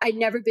 I'd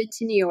never been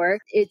to New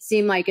York. It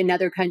seemed like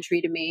another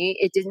country to me.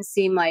 It didn't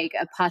seem like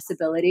a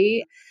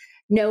possibility.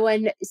 No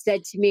one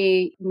said to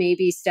me,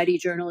 maybe study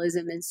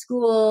journalism in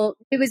school.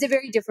 It was a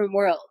very different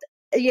world.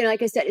 You know,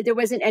 like I said, there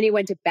wasn't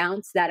anyone to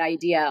bounce that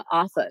idea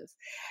off of.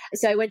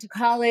 So I went to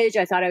college.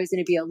 I thought I was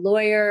going to be a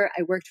lawyer.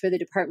 I worked for the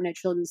Department of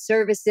Children's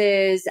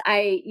Services.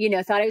 I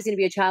thought I was going to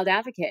be a child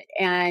advocate.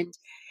 And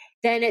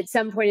then at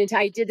some point in time,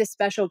 I did this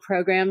special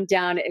program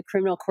down at a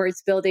criminal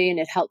courts building.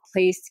 It helped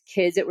place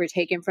kids that were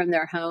taken from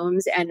their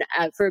homes. And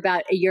for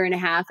about a year and a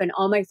half, and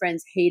all my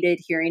friends hated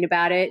hearing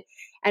about it.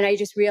 And I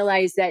just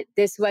realized that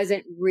this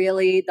wasn't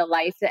really the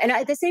life. And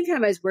at the same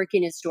time, I was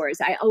working in stores.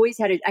 I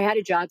had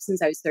a job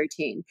since I was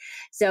 13.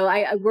 So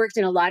I worked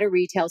in a lot of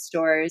retail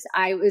stores.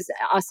 I was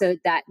also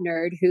that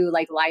nerd who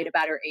like lied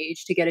about her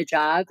age to get a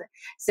job.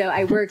 So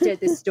I worked at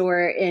the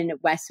store in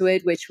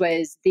Westwood, which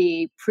was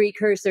the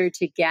precursor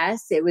to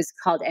Guess. It was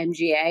called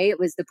MGA. It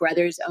was the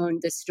brothers owned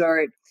the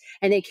store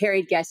and they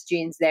carried Guess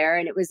jeans there.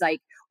 And it was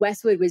like,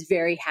 Westwood was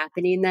very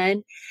happening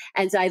then.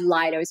 And so I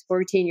lied. I was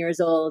 14 years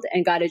old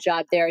and got a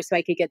job there so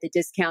I could get the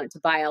discount to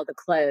buy all the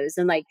clothes.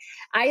 And like,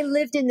 I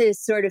lived in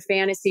this sort of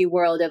fantasy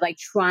world of like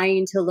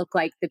trying to look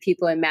like the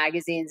people in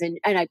magazines. And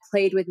I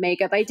played with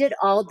makeup. I did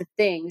all the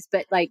things,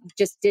 but like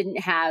just didn't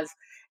have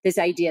this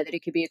idea that it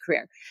could be a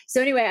career.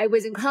 So anyway, I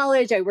was in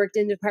college. I worked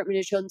in the Department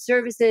of Children's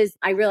Services.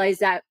 I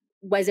realized that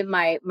wasn't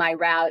my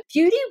route.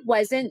 Beauty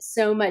wasn't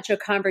so much a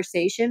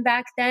conversation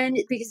back then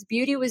because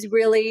beauty was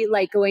really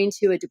like going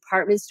to a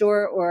department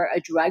store or a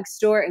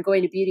drugstore and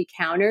going to beauty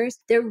counters.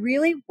 There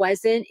really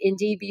wasn't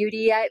indie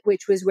beauty yet,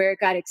 which was where it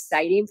got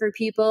exciting for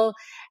people.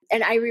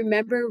 And I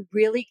remember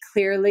really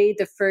clearly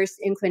the first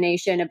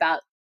inclination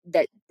about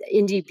that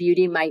indie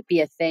beauty might be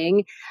a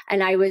thing.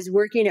 And I was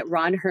working at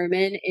Ron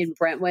Herman in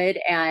Brentwood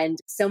and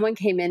someone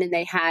came in and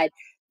they had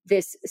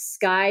this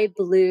sky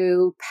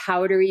blue,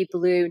 powdery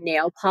blue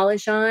nail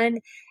polish on.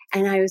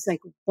 And I was like,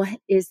 what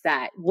is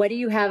that? What do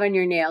you have on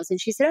your nails? And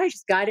she said, I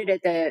just got it at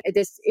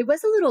it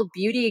was a little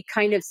beauty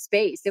kind of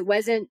space.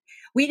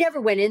 We never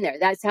went in there.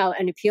 That's how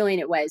unappealing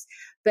it was.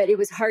 But it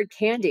was hard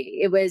candy.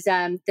 It was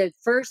the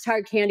first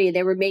hard candy.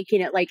 They were making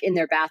it like in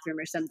their bathroom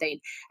or something.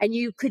 And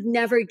you could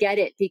never get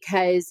it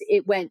because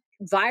it went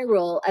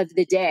viral of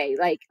the day.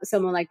 Like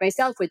someone like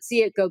myself would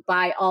see it, go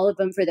buy all of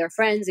them for their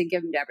friends and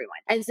give them to everyone.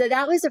 And so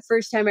that was the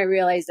first time I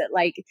realized that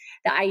like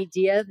the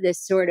idea of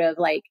this sort of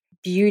like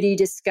beauty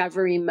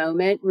discovery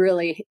moment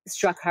really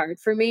struck hard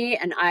for me.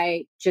 And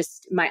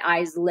my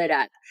eyes lit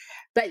up.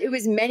 But it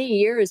was many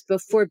years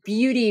before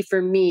beauty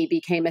for me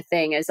became a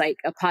thing as like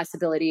a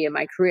possibility in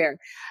my career.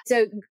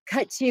 So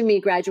cut to me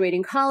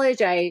graduating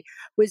college. I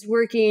was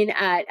working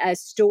at a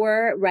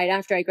store right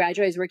after I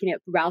graduated. I was working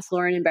at Ralph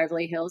Lauren in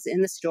Beverly Hills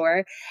in the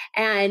store.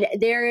 And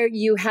there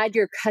you had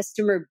your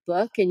customer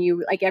book and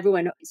you, like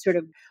everyone sort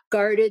of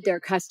guarded their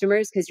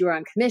customers because you were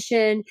on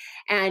commission.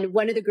 And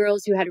one of the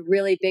girls who had a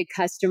really big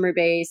customer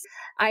base,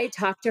 I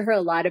talked to her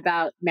a lot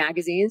about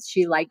magazines.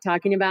 She liked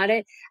talking about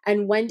it.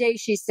 And one day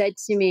she said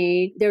to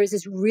me, there was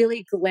this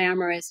really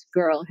glamorous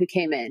girl who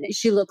came in.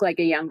 She looked like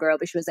a young girl,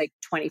 but she was like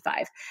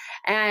 25.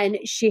 And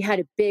she had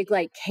a big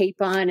like cape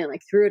on and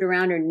like threw it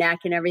around her neck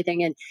and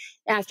everything. And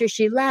after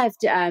she left,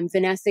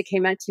 Vanessa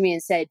came up to me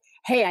and said,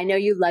 "Hey, I know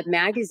you love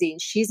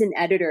magazines. She's an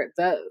editor at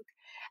Vogue."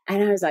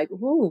 And I was like,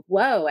 "Ooh,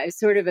 whoa." I was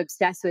sort of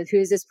obsessed with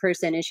who's this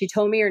person. And she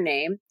told me her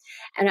name.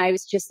 And I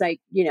was just like,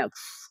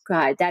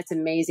 God, that's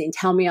amazing.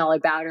 Tell me all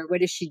about her.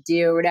 What does she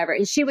do? Whatever.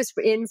 And she was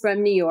in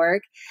from New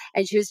York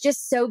and she was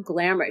just so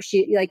glamorous.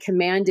 She like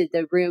commanded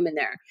the room in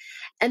there.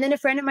 And then a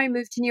friend of mine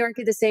moved to New York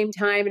at the same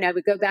time and I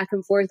would go back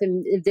and forth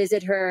and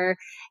visit her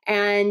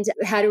and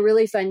had a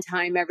really fun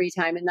time every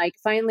time. And like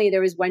finally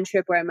there was one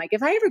trip where I'm like,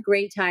 if I have a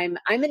great time,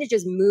 I'm going to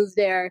just move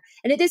there.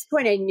 And at this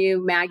point I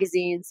knew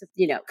magazines,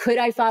 could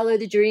I follow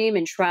the dream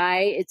and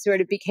try? It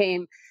sort of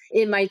became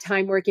in my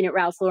time working at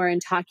Ralph Lauren,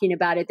 talking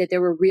about it, that there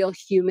were real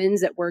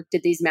humans that worked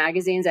at these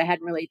magazines I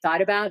hadn't really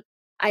thought about.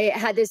 I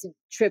had this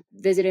trip,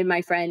 visited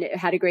my friend,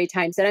 had a great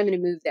time, said, I'm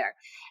going to move there.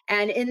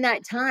 And in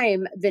that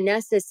time,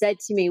 Vanessa said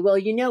to me, well,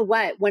 you know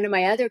what? One of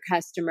my other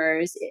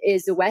customers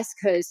is the West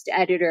Coast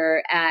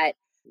editor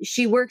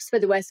she works for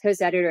the West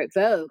Coast editor at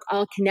Vogue.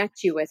 I'll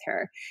connect you with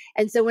her.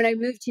 And so when I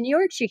moved to New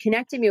York, she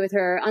connected me with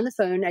her on the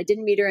phone. I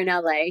didn't meet her in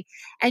LA.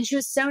 And she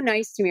was so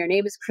nice to me. Her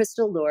name is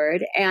Crystal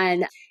Lord.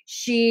 And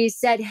she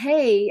said,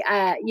 hey,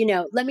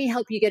 let me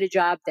help you get a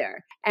job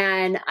there.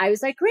 And I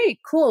was like, great,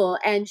 cool.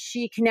 And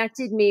she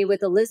connected me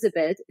with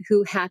Elizabeth,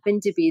 who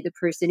happened to be the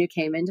person who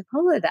came into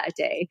Polo that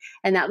day.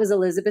 And that was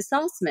Elizabeth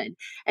Salzman.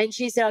 And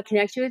she said, I'll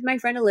connect you with my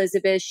friend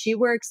Elizabeth. She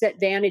works at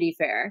Vanity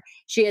Fair.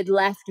 She had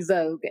left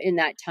Vogue in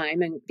that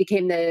time and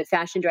became the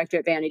fashion director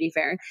at Vanity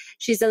Fair.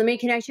 She said, let me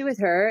connect you with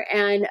her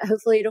and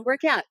hopefully it'll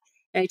work out.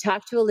 And I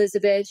talked to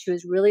Elizabeth. She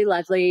was really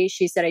lovely.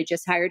 She said, I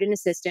just hired an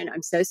assistant.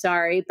 I'm so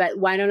sorry, but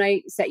why don't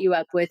I set you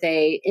up with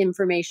a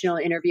informational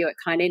interview at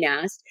Condé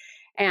Nast?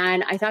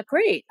 And I thought,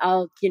 great,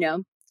 I'll,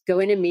 go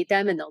in and meet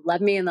them and they'll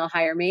love me and they'll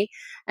hire me.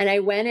 And I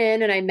went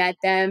in and I met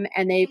them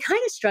and they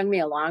kind of strung me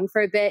along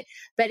for a bit.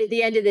 But at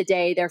the end of the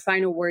day, their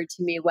final word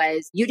to me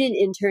was, you didn't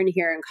intern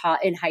here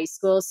in high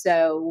school,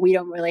 so we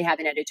don't really have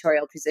an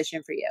editorial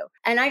position for you.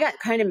 And I got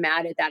kind of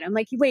mad at that. I'm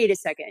like, wait a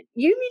second.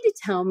 You mean to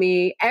tell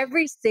me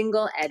every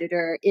single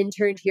editor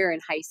interned here in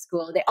high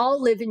school? They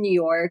all live in New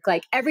York,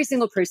 like every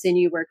single person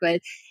you work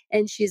with.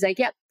 And she's like,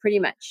 yep, pretty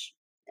much.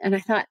 And I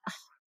thought,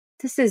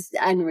 this is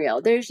unreal.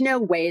 There's no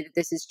way that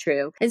this is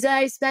true. And so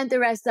I spent the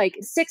rest, like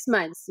 6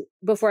 months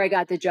before I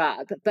got the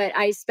job, but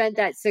I spent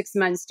that 6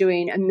 months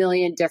doing a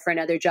million different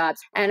other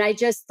jobs. And I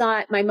just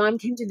thought, my mom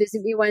came to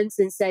visit me once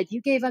and said, you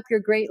gave up your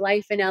great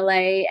life in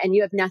LA and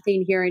you have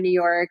nothing here in New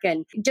York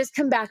and just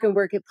come back and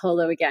work at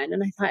Polo again.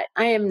 And I thought,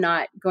 I am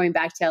not going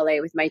back to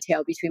LA with my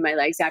tail between my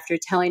legs after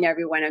telling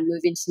everyone I'm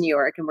moving to New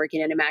York and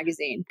working in a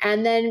magazine.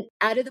 And then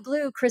out of the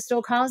blue,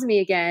 Crystal calls me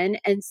again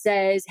and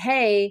says,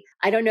 hey,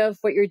 I don't know if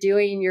what you're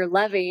doing, you're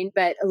loving,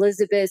 but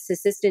Elizabeth's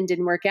assistant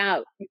didn't work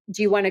out.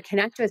 Do you want to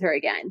connect with her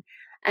again?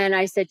 And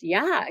I said,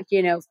 yeah,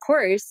 of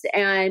course.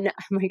 And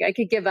I'm like, I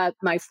could give up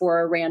my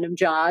 4 random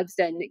jobs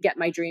and get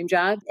my dream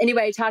job.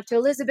 Anyway, I talked to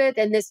Elizabeth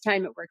and this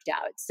time it worked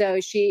out. So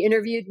she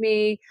interviewed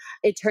me.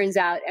 It turns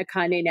out at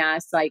Condé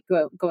Nast, like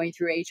going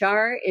through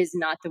HR is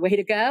not the way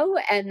to go.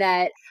 And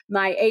that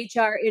my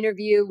HR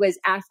interview was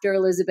after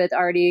Elizabeth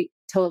already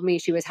told me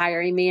she was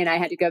hiring me and I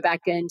had to go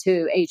back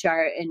into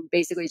HR and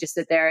basically just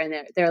sit there and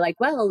they're like,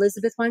 well,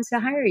 Elizabeth wants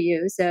to hire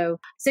you. So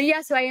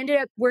I ended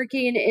up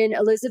working in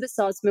Elizabeth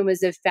Salzman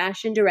was a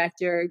fashion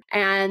director.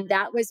 And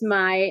that was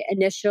my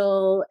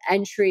initial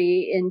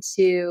entry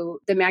into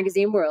the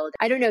magazine world.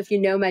 I don't know if you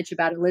know much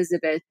about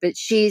Elizabeth, but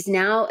she's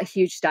now a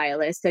huge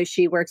stylist. So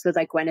she works with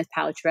like Gwyneth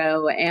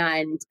Paltrow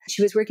and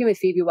she was working with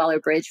Phoebe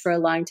Waller-Bridge for a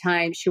long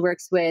time. She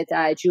works with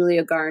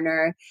Julia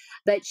Garner,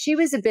 but she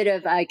was a bit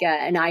of like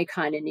an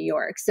icon in New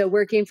York. So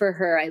working for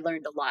her, I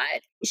learned a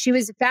lot. She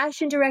was a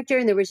fashion director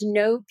and there was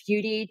no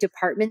beauty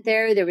department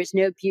there. There was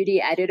no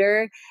beauty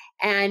editor.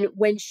 And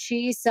when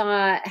she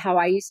saw how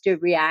I used to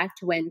react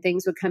when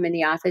things would come in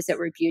the office that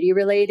were beauty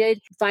related,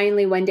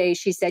 finally one day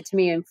she said to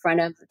me in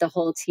front of the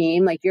whole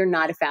team, like, you're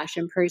not a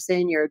fashion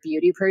person, you're a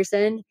beauty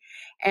person.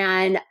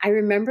 And I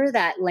remember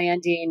that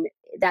landing.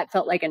 That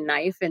felt like a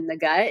knife in the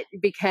gut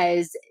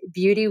because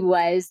beauty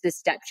was the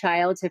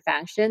stepchild to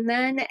fashion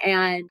then.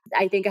 And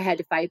I think I had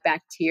to fight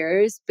back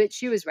tears, but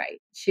she was right.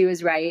 She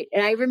was right.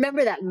 And I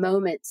remember that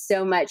moment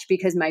so much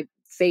because my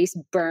face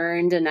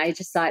burned and I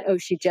just thought, oh,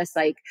 she just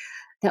like,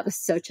 that was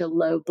such a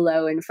low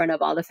blow in front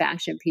of all the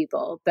fashion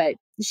people. But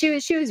she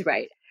was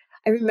right.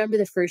 I remember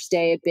the first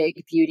day a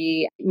big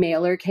beauty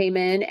mailer came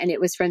in and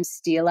it was from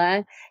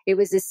Stila. It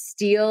was a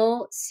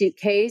steel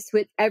suitcase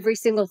with every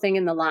single thing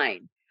in the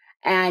line.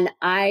 And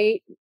I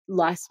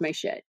lost my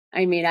shit.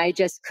 I mean, I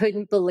just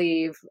couldn't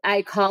believe.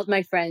 I called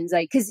my friends,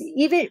 like, because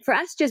even for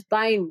us, just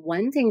buying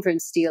one thing from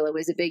Stila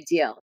was a big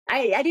deal.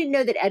 I didn't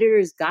know that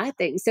editors got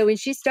things. So when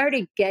she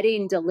started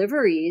getting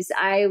deliveries,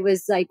 I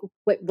was like,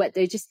 what,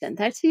 they just sent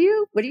that to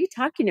you? What are you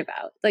talking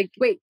about? Like,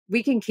 wait,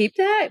 we can keep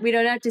that? We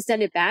don't have to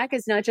send it back?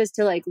 It's not just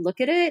to like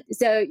look at it?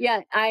 So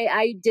yeah,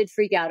 I did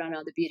freak out on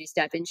all the beauty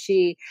stuff. And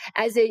she,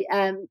 I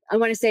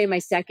want to say in my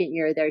second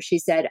year there, she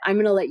said, I'm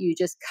going to let you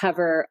just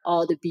cover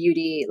all the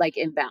beauty like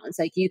inbounds.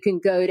 Like you can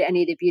go to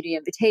any of the beauty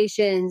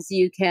invitations,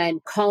 you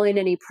can call in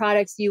any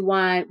products you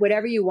want,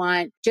 whatever you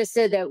want, just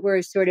so that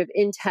we're sort of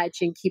in touch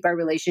and keep our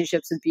relationships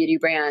with beauty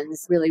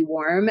brands really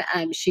warm.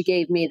 She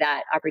gave me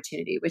that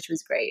opportunity, which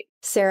was great.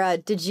 Sarah,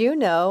 did you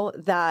know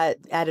that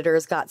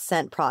editors got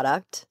sent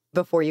product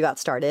before you got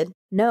started?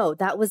 No,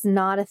 that was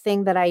not a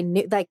thing that I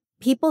knew. Like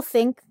people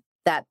think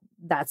that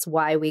that's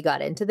why we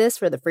got into this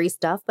for the free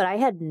stuff, but I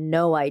had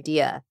no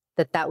idea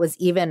that that was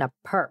even a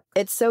perk.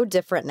 It's so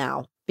different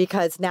now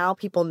because now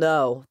people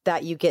know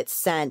that you get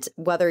sent,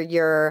 whether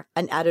you're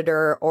an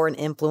editor or an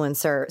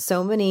influencer.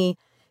 So many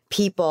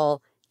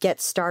people get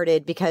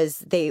started because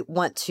they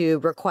want to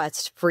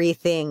request free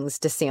things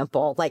to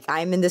sample. Like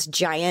I'm in this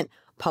giant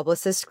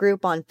publicist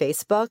group on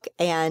Facebook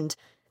and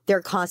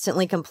they're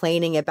constantly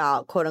complaining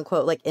about quote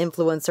unquote like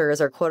influencers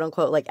or quote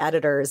unquote like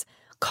editors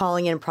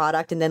calling in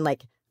product and then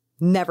like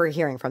never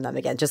hearing from them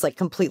again, just like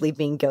completely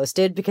being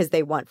ghosted because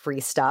they want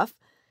free stuff.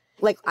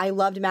 Like I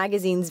loved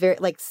magazines, very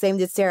like same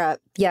did Sarah.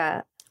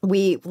 Yeah.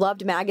 We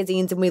loved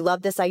magazines and we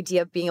loved this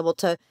idea of being able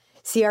to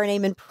see our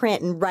name in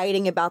print and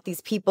writing about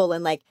these people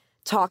and like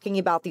talking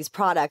about these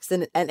products.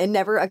 And it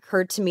never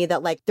occurred to me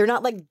that like they're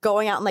not like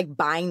going out and like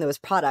buying those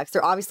products.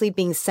 They're obviously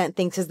being sent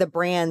things because the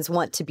brands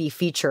want to be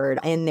featured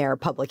in their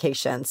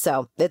publication.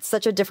 So it's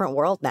such a different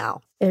world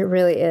now. It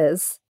really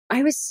is.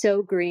 I was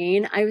so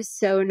green. I was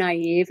so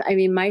naive. I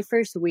mean, my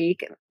first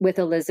week with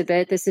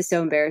Elizabeth, this is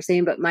so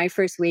embarrassing, but my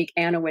first week,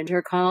 Anna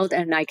Wintour called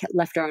and I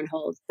left her on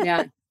hold.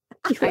 Yeah.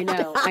 I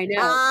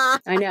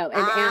know.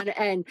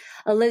 And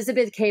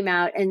Elizabeth came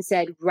out and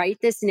said, write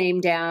this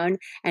name down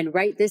and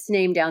write this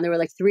name down. There were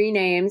like 3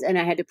 names and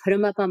I had to put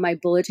them up on my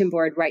bulletin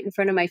board right in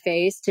front of my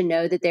face to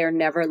know that they're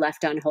never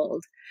left on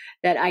hold,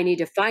 that I need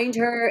to find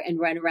her and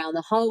run around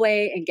the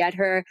hallway and get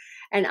her.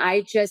 And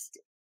I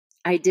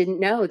didn't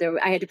know.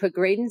 I had to put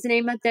Graydon's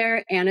name up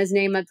there, Anna's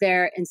name up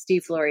there, and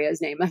Steve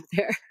Florio's name up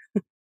there.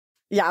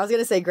 Yeah, I was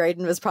going to say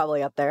Graydon was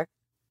probably up there.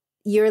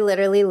 You're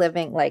literally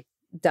living like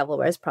Devil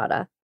Wears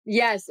Prada.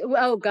 Yes.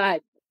 Oh,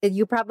 God.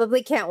 You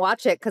probably can't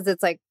watch it because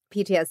it's like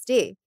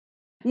PTSD.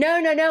 No.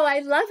 I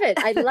love it.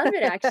 I love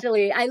it,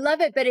 actually. I love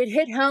it. But it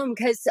hit home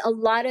because a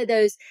lot of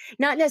those,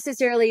 not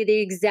necessarily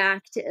the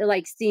exact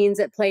like scenes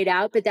that played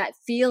out, but that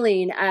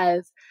feeling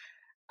of,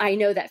 I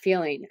know that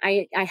feeling.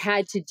 I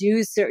had to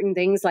do certain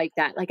things like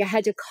that. Like I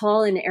had to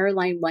call an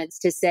airline once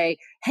to say,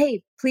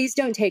 hey, please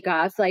don't take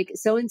off. Like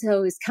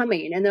so-and-so is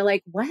coming. And they're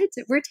like, what?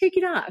 We're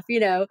taking off,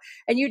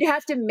 and you'd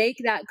have to make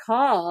that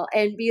call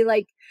and be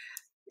like,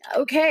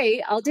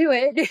 okay, I'll do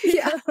it.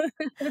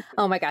 Yeah.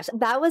 Oh my gosh.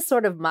 That was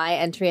sort of my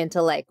entry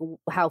into like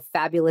how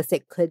fabulous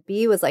it could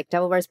be was like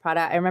Devil Wears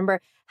Prada. I remember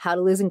How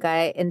to Lose a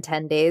Guy in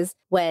 10 Days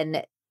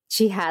when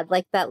she had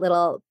like that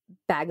little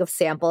bag of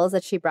samples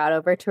that she brought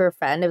over to her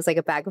friend. It was like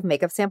a bag of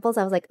makeup samples.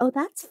 I was like, oh,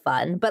 that's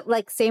fun. But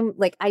like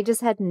I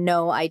just had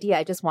no idea.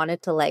 I just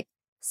wanted to like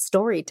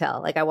story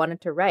tell. Like I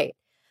wanted to write.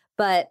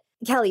 But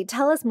Kelly,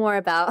 tell us more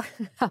about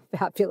how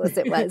fabulous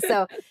it was.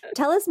 So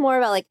tell us more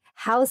about like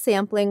how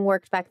sampling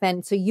worked back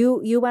then. So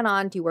you went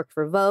on, you worked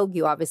for Vogue.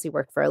 You obviously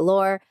worked for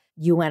Allure.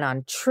 You went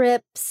on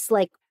trips,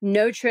 like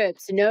no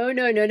trips. No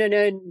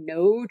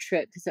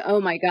trips. Oh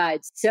my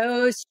God.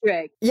 So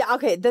strict. Yeah.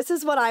 Okay. This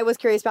is what I was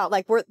curious about.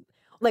 Like what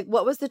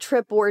was the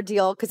trip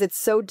ordeal? Because it's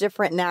so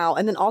different now.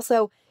 And then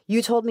also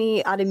you told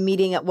me at a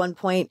meeting at one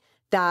point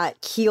that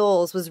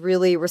Kiehl's was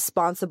really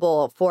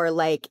responsible for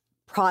like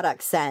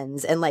product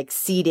sends and like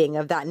seeding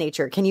of that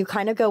nature. Can you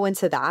kind of go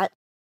into that?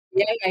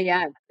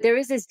 Yeah. There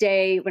was this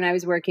day when I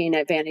was working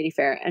at Vanity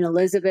Fair and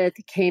Elizabeth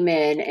came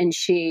in and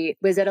she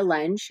was at a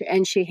lunch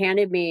and she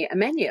handed me a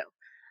menu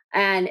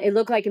and it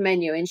looked like a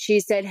menu. And she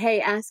said, hey,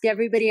 ask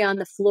everybody on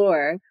the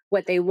floor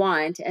what they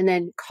want and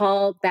then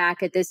call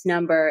back at this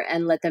number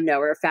and let them know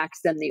or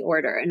fax them the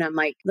order. And I'm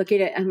like, look at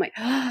it. I'm like,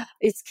 oh,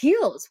 it's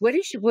Kiehl's.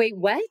 Wait,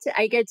 what?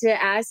 I get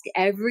to ask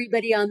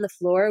everybody on the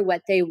floor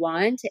what they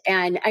want.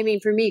 And I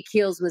mean, for me,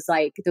 Kiehl's was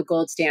like the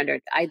gold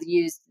standard. I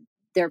used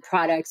their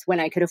products when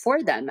I could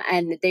afford them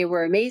and they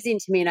were amazing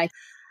to me. And I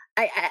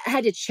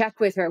had to check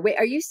with her. Wait,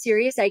 are you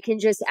serious? I can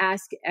just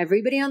ask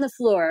everybody on the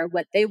floor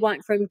what they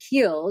want from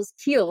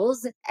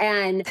Kiehl's,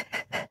 and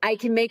I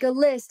can make a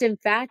list and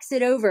fax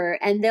it over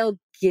and they'll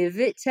give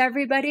it to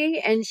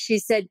everybody. And she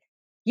said,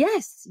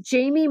 yes,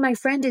 Jamie, my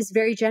friend, is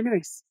very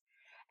generous.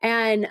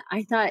 And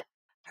I thought,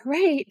 all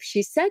right,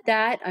 she said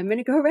that. I'm going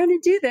to go around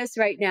and do this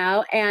right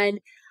now. And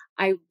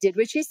I did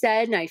what she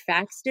said and I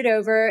faxed it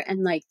over.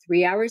 And like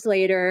 3 hours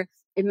later,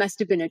 it must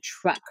have been a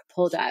truck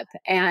pulled up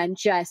and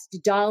just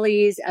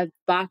dollies of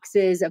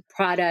boxes of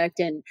product.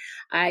 And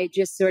I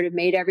just sort of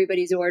made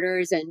everybody's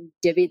orders and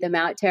divvied them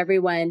out to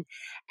everyone.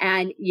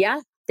 And yeah,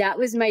 that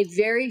was my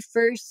very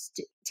first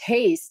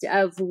taste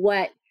of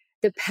what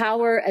the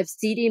power of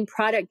seeding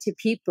product to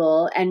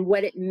people and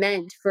what it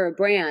meant for a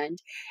brand.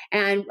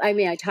 And I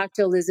mean, I talked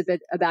to Elizabeth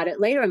about it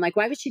later. I'm like,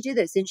 why would she do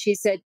this? And she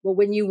said, well,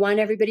 when you want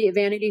everybody at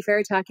Vanity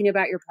Fair talking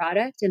about your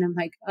product. And I'm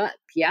like,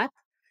 yep,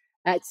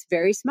 that's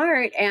very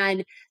smart.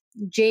 And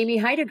Jamie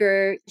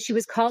Heidegger, she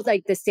was called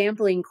like the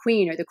sampling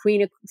queen or the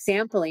queen of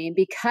sampling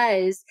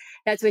because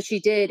that's what she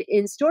did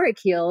in Storic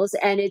Heels.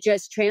 And it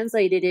just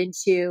translated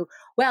into,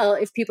 well,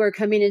 if people are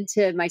coming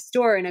into my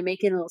store and I'm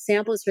making little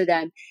samples for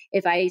them,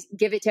 if I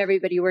give it to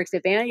everybody who works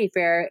at Vanity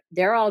Fair,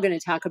 they're all going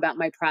to talk about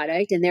my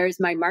product. And there's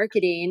my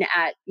marketing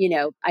at,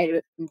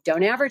 I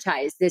don't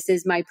advertise. This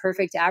is my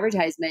perfect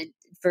advertisement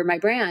for my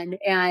brand.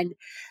 And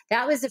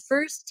that was the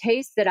first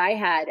taste that I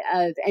had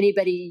of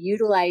anybody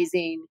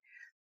utilizing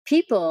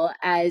people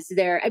as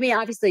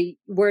obviously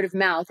word of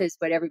mouth is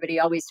what everybody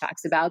always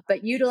talks about,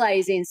 but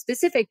utilizing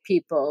specific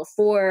people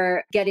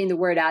for getting the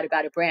word out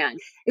about a brand.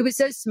 It was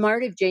so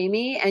smart of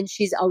Jamie, and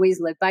she's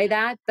always lived by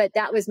that. But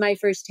that was my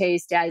first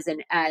taste as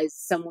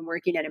someone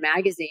working at a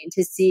magazine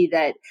to see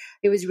that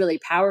it was really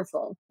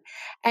powerful.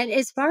 And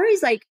as far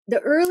as like the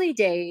early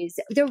days,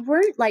 there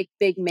weren't like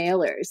big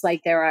mailers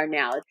like there are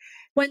now.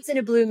 Once in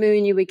a blue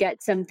moon, you would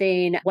get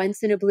something.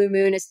 Once in a blue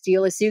moon,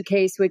 a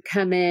suitcase would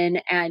come in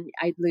and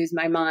I'd lose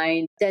my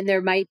mind. Then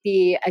there might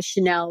be a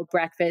Chanel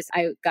breakfast.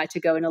 I got to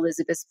go in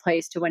Elizabeth's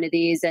place to one of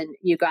these, and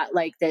you got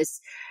like this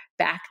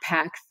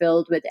backpack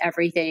filled with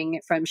everything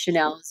from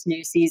Chanel's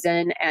new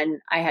season. And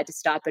I had to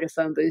stop at a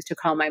phone booth to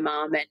call my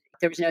mom, and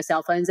there was no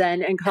cell phones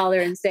then, and call her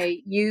and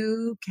say,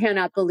 you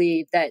cannot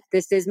believe that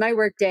this is my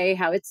work day,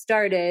 how it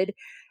started.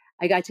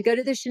 I got to go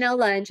to the Chanel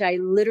lunch. I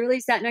literally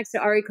sat next to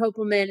Ari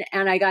Kopelman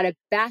and I got a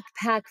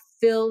backpack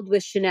filled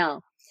with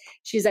Chanel.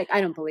 She's like,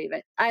 I don't believe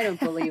it. I don't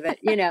believe it.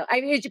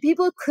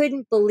 People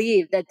couldn't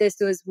believe that this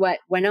was what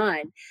went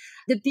on.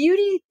 The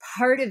beauty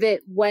part of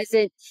it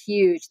wasn't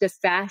huge. The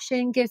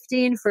fashion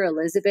gifting for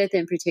Elizabeth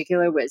in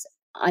particular was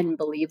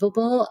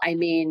unbelievable. I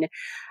mean,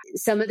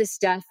 some of the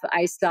stuff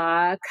I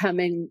saw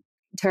coming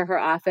to her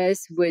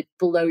office would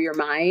blow your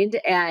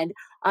mind. And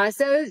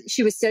also,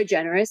 she was so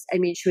generous. I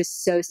mean, she was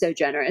so, so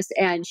generous.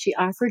 And she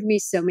offered me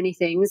so many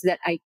things that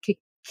I could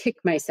kick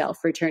myself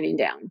for turning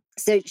down.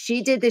 So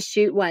she did the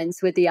shoot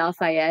once with the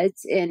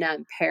Al-Fayeds in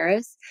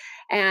Paris.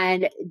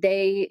 And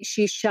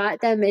she shot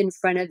them in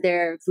front of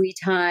their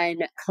Vuitton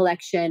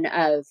collection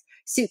of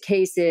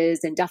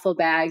suitcases and duffel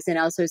bags and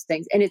all sorts of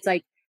things. And it's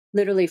like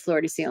literally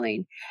floor to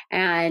ceiling.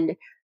 And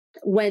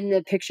when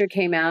the picture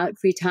came out,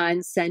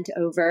 Vuitton sent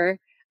over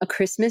a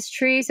Christmas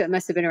tree. So it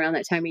must have been around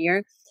that time of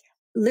year.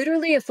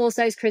 Literally a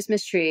full-size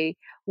Christmas tree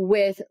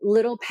with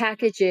little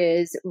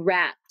packages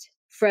wrapped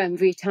from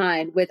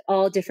Vuitton with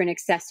all different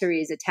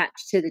accessories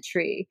attached to the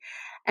tree.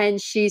 And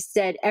she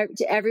said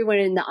to everyone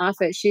in the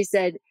office, she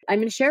said, I'm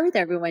going to share with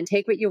everyone,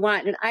 take what you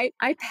want. And I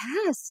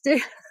passed.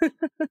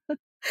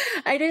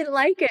 I didn't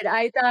like it.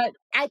 I thought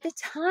at the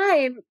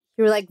time,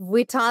 you were like,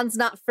 Vuitton's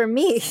not for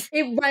me.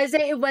 It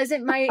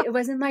wasn't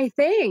my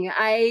thing.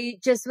 I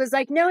just was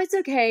like, no, it's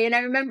okay. And I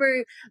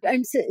remember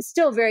I'm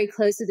still very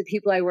close to the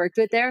people I worked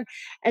with there.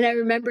 And I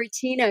remember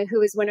Tina, who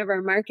was one of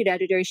our market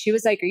editors, she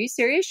was like, are you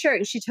serious? Sure.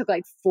 And she took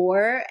like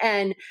 4.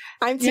 And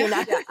I'm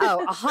Tina.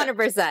 Oh,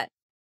 100%.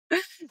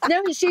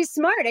 No, she's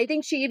smart. I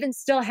think she even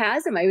still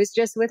has them. I was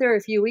just with her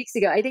a few weeks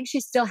ago. I think she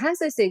still has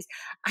those things.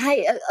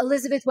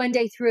 Elizabeth one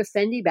day threw a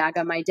Fendi bag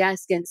on my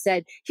desk and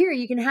said, here,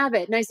 you can have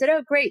it. And I said,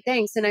 oh, great,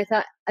 thanks. And I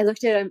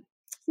looked at him,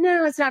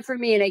 no, it's not for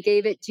me. And I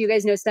gave it, do you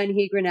guys know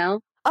Sunhee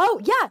Grinnell? Oh,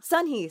 yeah,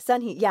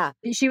 Sunhee, yeah.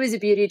 She was a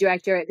beauty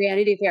director at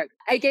Vanity Fair.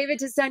 I gave it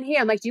to Sunhee.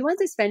 I'm like, do you want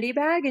this Fendi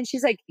bag? And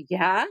she's like,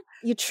 yeah.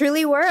 You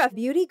truly were a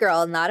beauty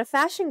girl, not a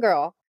fashion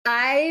girl.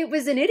 I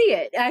was an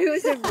idiot. I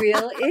was a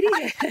real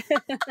idiot.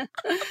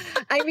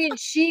 I mean,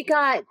 she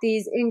got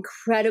these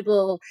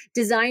incredible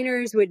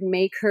designers would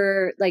make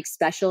her like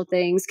special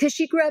things because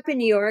she grew up in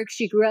New York.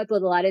 She grew up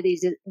with a lot of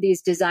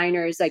these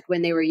designers like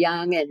when they were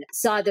young and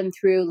saw them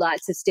through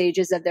lots of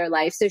stages of their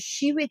life. So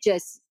she would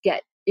just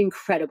get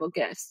incredible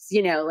gifts,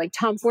 like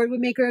Tom Ford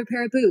would make her a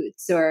pair of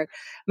boots, or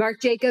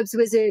Marc Jacobs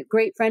was a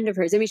great friend of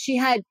hers. I mean, she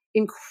had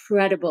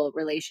incredible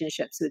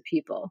relationships with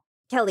people.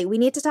 Kelly, we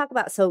need to talk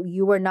about, so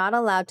you were not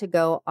allowed to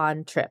go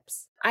on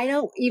trips. I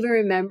don't even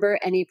remember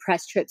any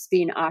press trips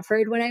being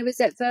offered when I was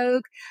at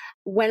Vogue.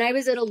 When I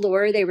was at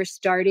Allure, they were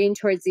starting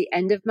towards the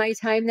end of my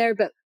time there,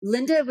 but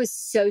Linda was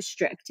so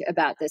strict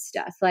about this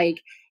stuff,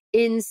 like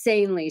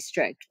insanely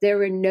strict. There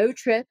were no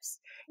trips.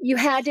 You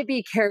had to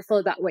be careful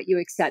about what you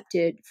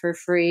accepted for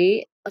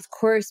free. Of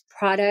course,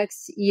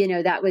 products,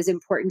 that was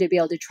important to be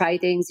able to try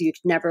things. You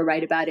could never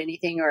write about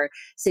anything or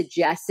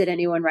suggest that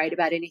anyone write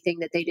about anything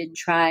that they didn't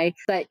try.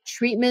 But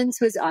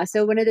treatments was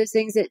also one of those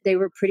things that they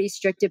were pretty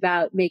strict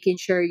about, making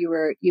sure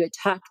you had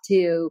talked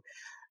to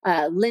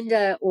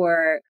Linda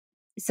or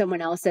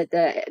someone else at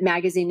the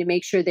magazine to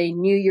make sure they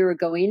knew you were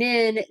going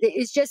in.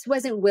 It just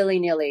wasn't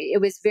willy-nilly.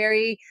 It was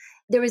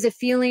there was a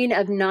feeling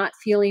of not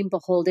feeling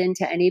beholden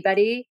to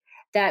anybody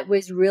that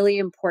was really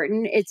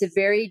important. It's a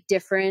very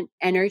different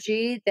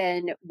energy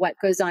than what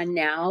goes on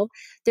now.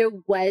 There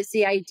was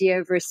the idea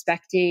of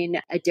respecting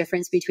a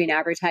difference between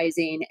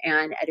advertising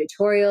and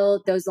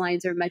editorial. Those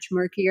lines are much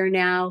murkier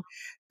now.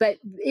 But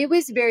it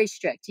was very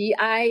strict.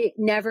 I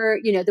never,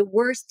 the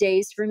worst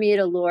days for me at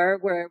Allure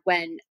were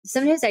when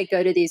sometimes I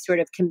go to these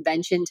sort of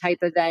convention type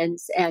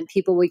events and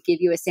people would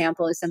give you a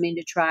sample of something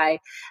to try.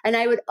 And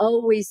I would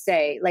always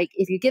say, like,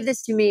 if you give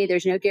this to me,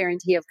 there's no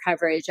guarantee of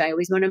coverage. I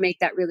always want to make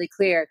that really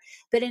clear.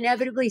 But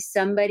inevitably,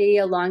 somebody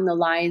along the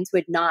lines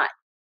would not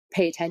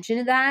pay attention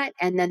to that.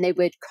 And then they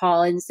would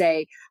call and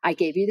say, I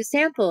gave you the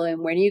sample and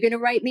when are you going to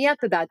write me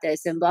up about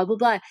this and blah, blah,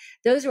 blah.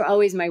 Those were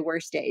always my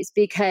worst days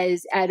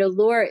because at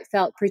Allure, it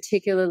felt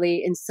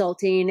particularly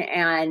insulting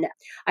and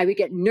I would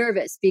get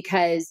nervous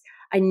because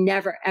I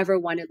never, ever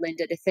wanted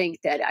Linda to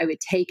think that I would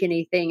take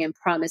anything and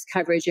promise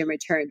coverage in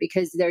return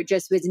because there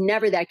just was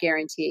never that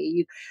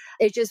guarantee.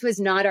 It just was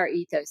not our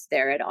ethos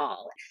there at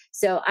all.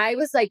 So I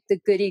was like the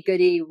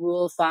goody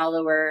rule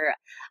follower.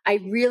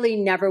 I really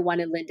never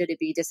wanted Linda to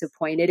be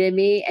disappointed in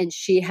me. And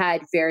she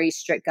had very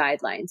strict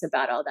guidelines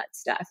about all that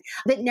stuff.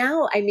 But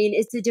now, I mean,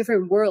 it's a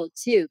different world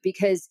too,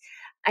 because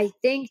I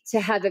think to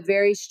have a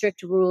very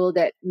strict rule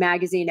that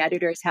magazine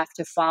editors have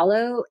to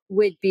follow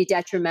would be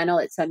detrimental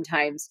at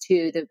sometimes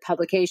to the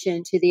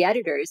publication, to the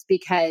editors,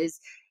 because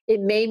it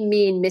may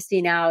mean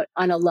missing out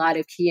on a lot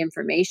of key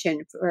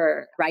information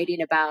for writing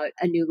about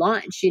a new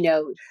launch.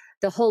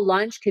 The whole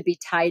launch could be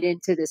tied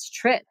into this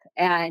trip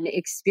and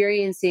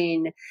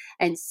experiencing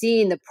and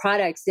seeing the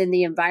products in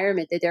the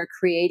environment that they're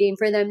creating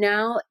for them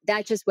now.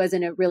 That just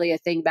wasn't really a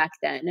thing back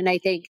then. And I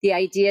think the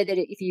idea that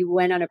if you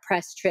went on a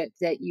press trip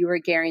that you were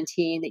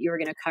guaranteeing that you were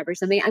going to cover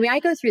something. I mean,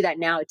 I go through that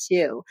now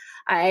too.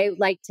 I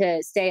like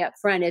to stay up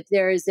front. If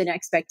there is an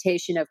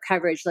expectation of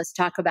coverage, let's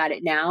talk about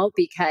it now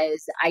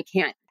because I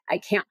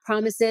can't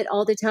promise it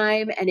all the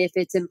time. And if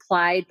it's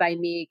implied by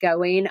me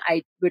going,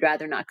 I would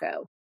rather not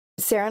go.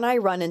 Sarah and I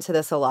run into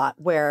this a lot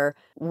where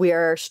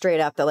we're straight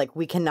up that like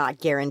we cannot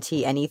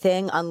guarantee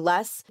anything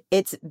unless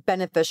it's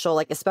beneficial,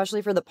 like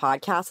especially for the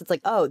podcast. It's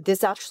like, oh,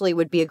 this actually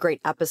would be a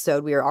great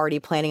episode. We are already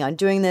planning on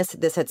doing this.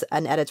 This hits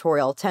an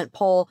editorial tent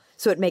pole.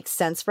 So it makes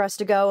sense for us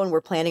to go. And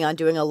we're planning on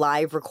doing a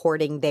live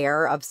recording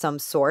there of some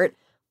sort.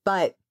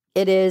 But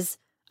it is,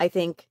 I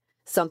think,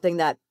 something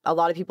that a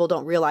lot of people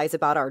don't realize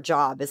about our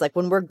job is like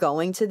when we're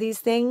going to these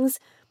things,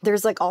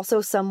 there's like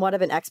also somewhat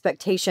of an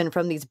expectation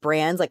from these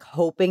brands, like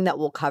hoping that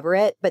we'll cover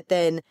it. But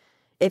then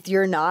if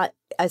you're not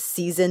a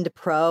seasoned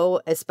pro,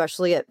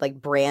 especially at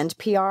like brand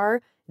PR,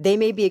 they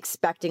may be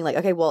expecting like,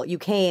 okay, well, you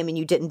came and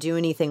you didn't do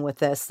anything with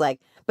this. Like,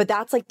 but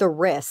that's like the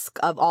risk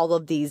of all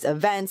of these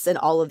events and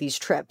all of these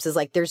trips is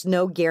like, there's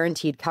no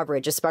guaranteed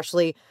coverage,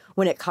 especially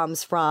when it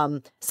comes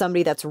from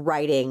somebody that's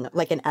writing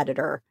like an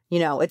editor.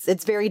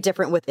 It's very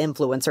different with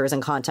influencers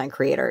and content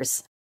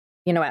creators.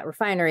 At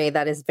Refinery,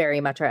 that is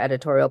very much our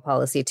editorial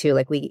policy too.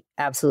 Like we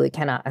absolutely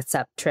cannot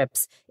accept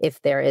trips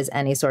if there is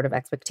any sort of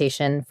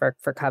expectation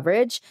for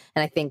coverage.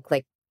 And I think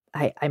like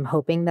I'm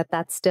hoping that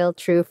that's still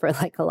true for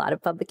like a lot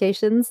of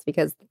publications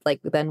because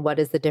like then what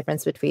is the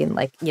difference between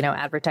like,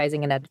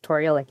 advertising and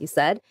editorial, like you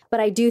said.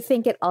 But I do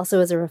think it also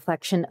is a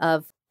reflection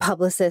of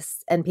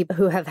publicists and people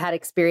who have had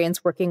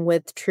experience working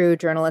with true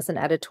journalists and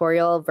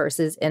editorial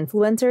versus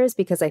influencers,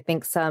 because I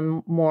think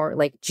some more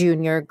like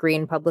junior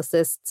green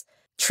publicists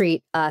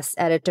treat us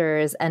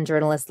editors and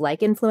journalists like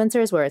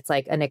influencers where it's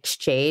like an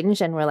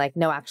exchange. And we're like,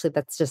 no, actually,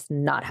 that's just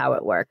not how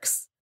it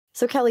works.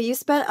 So Kelly, you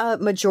spent a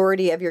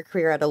majority of your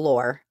career at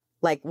Allure,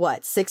 like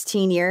what,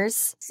 16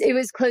 years? It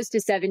was close to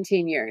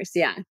 17 years.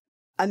 Yeah.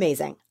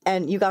 Amazing.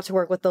 And you got to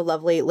work with the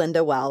lovely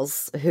Linda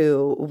Wells,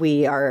 who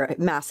we are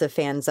massive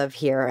fans of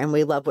here. And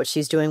we love what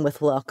she's doing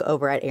with Look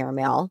over at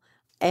Airmail.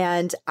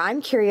 And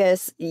I'm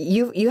curious,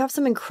 you have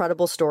some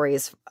incredible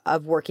stories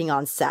of working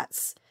on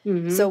sets.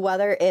 Mm-hmm. So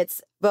whether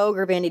it's Vogue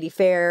or Vanity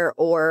Fair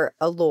or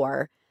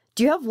Allure,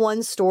 do you have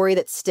one story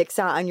that sticks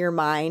out on your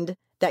mind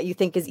that you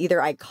think is either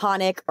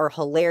iconic or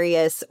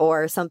hilarious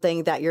or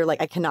something that you're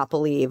like, I cannot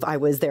believe I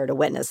was there to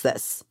witness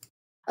this?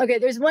 Okay,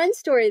 there's one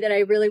story that I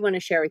really want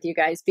to share with you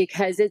guys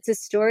because it's a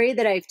story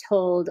that I've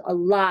told a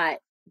lot,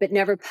 but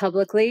never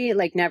publicly,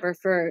 like never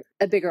for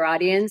a bigger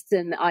audience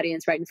than the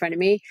audience right in front of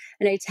me.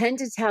 And I tend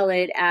to tell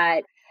it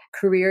at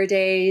career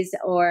days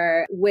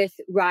or with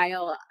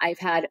Ryle. I've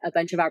had a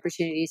bunch of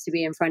opportunities to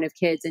be in front of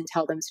kids and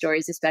tell them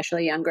stories,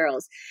 especially young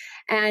girls.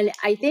 And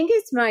I think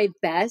it's my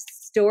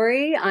best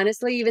story,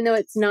 honestly, even though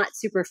it's not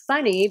super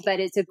funny, but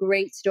it's a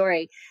great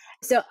story.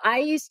 So I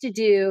used to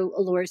do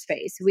Allure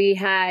Space. We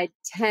had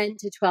 10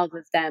 to 12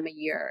 of them a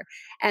year.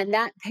 And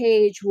that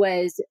page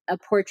was a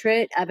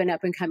portrait of an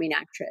up-and-coming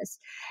actress.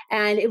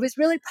 And it was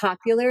really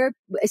popular,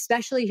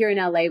 especially here in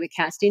LA with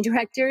casting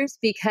directors,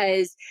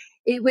 because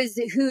it was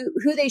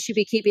who they should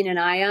be keeping an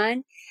eye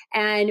on.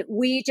 And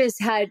we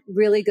just had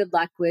really good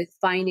luck with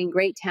finding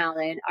great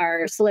talent.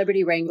 Our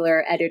celebrity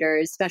wrangler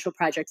editors, special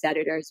projects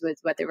editors was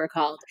what they were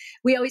called.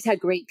 We always had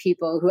great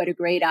people who had a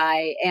great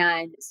eye.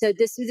 And so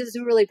this was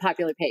a really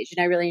popular page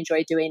and I really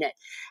enjoyed doing it.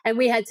 And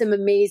we had some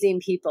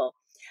amazing people.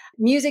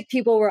 Music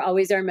people were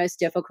always our most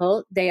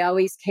difficult. They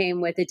always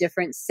came with a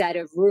different set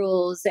of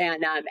rules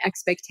and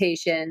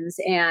expectations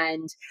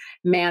and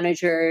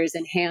managers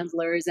and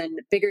handlers and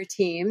bigger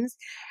teams.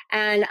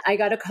 And I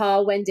got a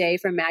call one day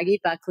from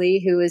Maggie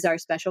Buckley, who was our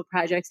special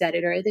projects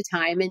editor at the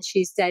time. And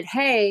she said,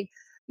 "Hey,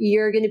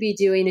 you're going to be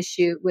doing a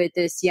shoot with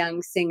this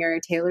young singer,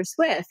 Taylor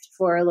Swift,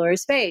 for Allure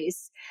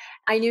Space."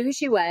 I knew who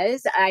she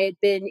was. I had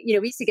been, we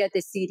used to get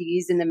the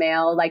CDs in the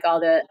mail, like all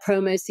the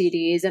promo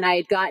CDs, and I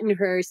had gotten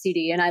her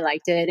CD and I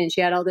liked it. And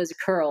she had all those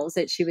curls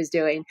that she was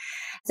doing.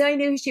 So I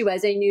knew who she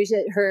was. I knew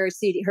that her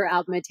CD, her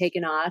album had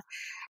taken off.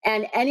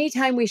 And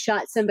anytime we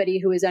shot somebody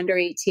who was under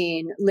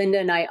 18, Linda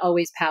and I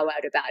always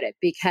powwowed about it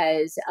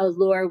because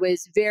Allure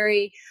was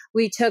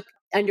we took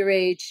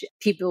underage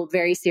people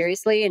very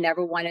seriously and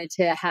never wanted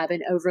to have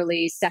an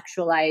overly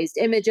sexualized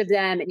image of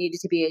them. It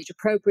needed to be age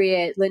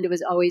appropriate. Linda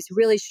was always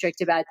really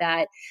strict about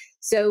that.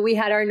 So we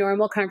had our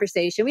normal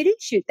conversation. We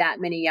didn't shoot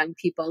that many young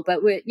people, but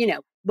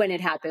when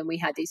it happened, we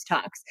had these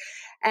talks.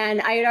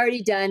 And I had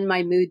already done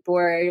my mood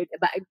board.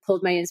 I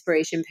pulled my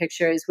inspiration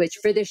pictures, which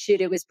for this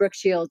shoot, it was Brooke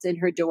Shields in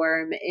her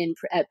dorm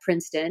at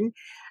Princeton.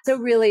 So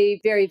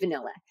really very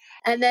vanilla.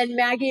 And then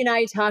Maggie and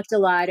I talked a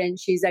lot and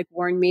she's like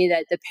warned me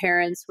that the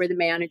parents were the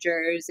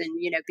managers and,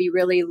 be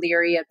really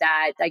leery of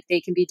that. Like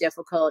they can be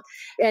difficult.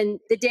 And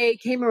the day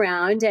came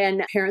around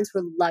and parents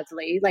were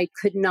lovely, like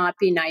could not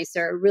be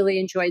nicer. Really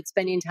enjoyed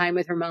spending time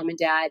with her mom and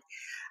dad.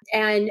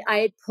 And I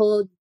had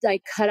pulled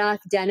cut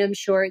off denim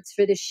shorts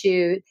for the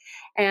shoot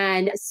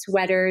and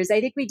sweaters. I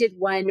think we did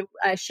one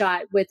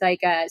shot with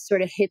like a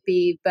sort of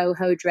hippie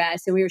boho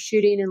dress. And we were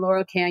shooting in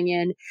Laurel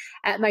Canyon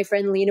at my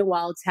friend Lena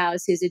Wald's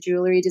house, who's a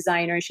jewelry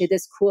designer. She had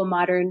this cool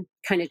modern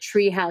kind of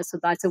tree house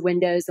with lots of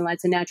windows and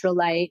lots of natural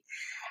light.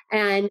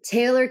 And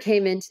Taylor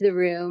came into the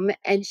room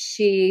and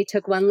she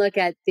took one look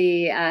at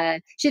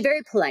she's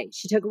very polite.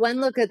 She took one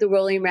look at the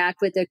rolling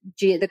rack with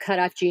the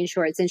cutoff jean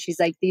shorts. And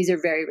she's like, "These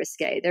are very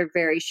risque. They're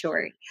very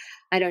short.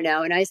 I don't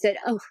know." And I said,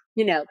 "Oh,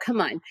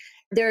 come on.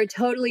 They're a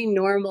totally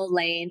normal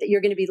lane that you're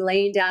going to be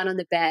laying down on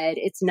the bed.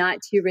 It's not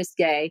too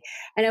risque."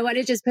 And I want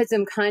to just put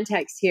some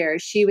context here.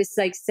 She was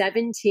like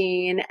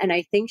 17 and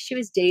I think she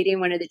was dating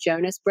one of the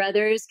Jonas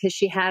Brothers because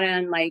she had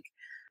on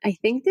I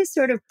think this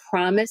sort of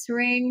promise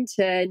ring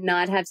to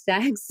not have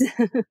sex.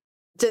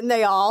 Didn't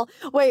they all?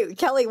 Wait,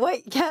 Kelly,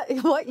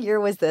 what year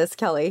was this,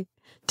 Kelly?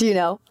 Do you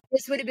know?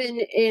 This would have been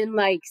in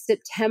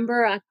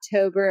September,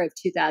 October of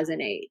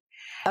 2008.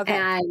 Okay.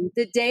 And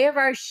the day of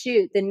our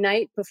shoot, the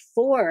night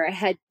before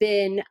had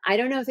been, I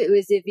don't know if it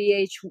was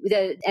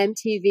the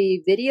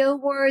MTV Video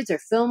Awards or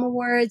Film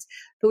Awards,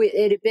 but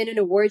it had been an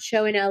award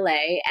show in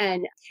LA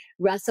and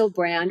Russell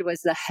Brand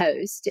was the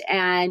host.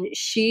 And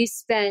she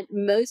spent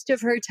most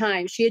of her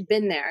time, she had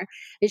been there,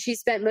 and she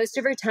spent most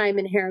of her time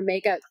in hair and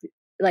makeup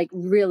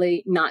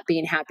really not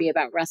being happy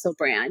about Russell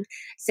Brand,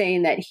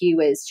 saying that he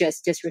was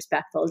just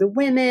disrespectful to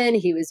women,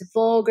 he was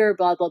vulgar,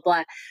 blah, blah,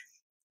 blah.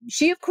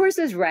 She, of course,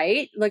 was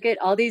right. Look at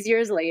all these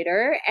years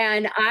later.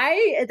 And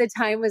I, at the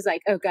time, was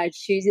like, oh, God,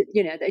 she's,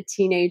 a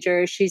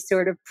teenager. She's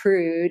sort of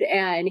prude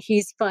and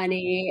he's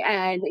funny.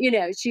 And,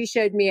 she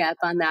showed me up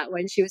on that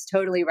one. She was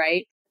totally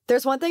right.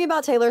 There's one thing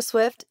about Taylor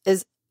Swift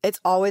is it's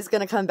always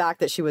going to come back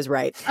that she was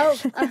right. Oh,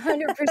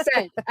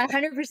 100%.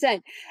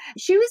 100%.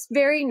 She was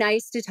very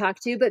nice to talk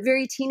to, but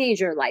very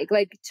teenager-like,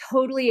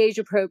 totally age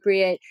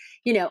appropriate.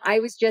 I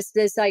was just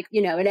this an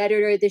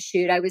editor of the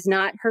shoot. I was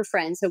not her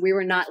friend. So we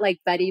were not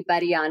buddy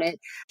on it.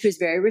 She was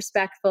very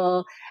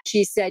respectful.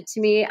 She said to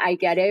me, "I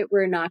get it.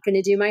 We're not going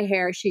to do my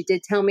hair." She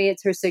did tell me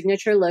it's her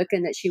signature look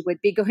and that she would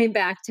be going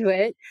back to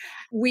it.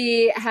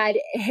 We had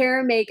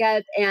hair,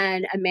 makeup,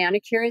 and a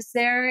manicurist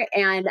there.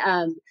 And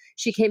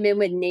she came in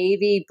with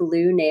navy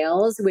blue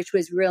nails, which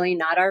was really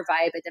not our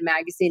vibe at the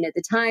magazine at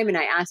the time. And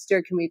I asked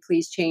her, "Can we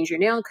please change your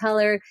nail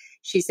color?"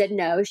 She said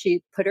no.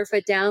 She put her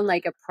foot down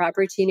like a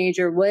proper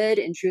teenager would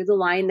and drew the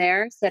line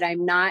there, said,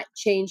 "I'm not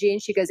changing."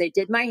 She goes, "I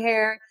did my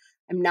hair.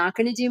 I'm not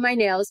going to do my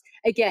nails."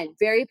 Again,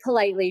 very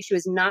politely. She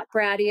was not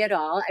bratty at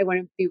all. I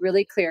want to be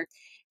really clear.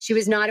 She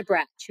was not a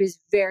brat. She was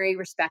very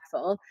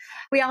respectful.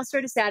 We all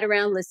sort of sat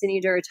around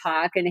listening to her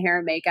talk and hair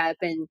and makeup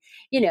and,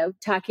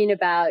 talking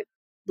about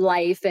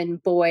life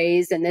and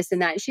boys and this and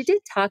that. And she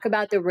did talk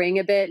about the ring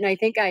a bit. And I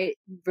think I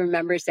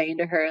remember saying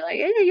to her,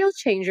 "Hey, you'll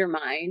change your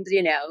mind.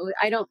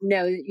 I don't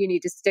know that you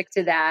need to stick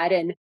to that."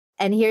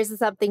 And here's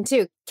something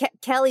too.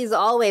 Kelly's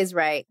always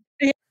right.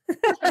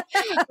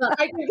 Well,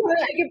 I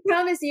can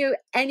promise you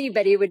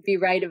anybody would be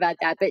right about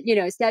that. But,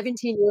 a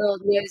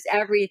 17-year-old knows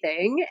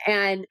everything.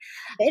 And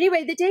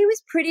anyway, the day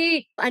was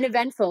pretty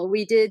uneventful.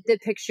 We did the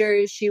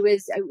pictures. She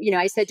was,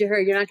 I said to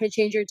her, "You're not going to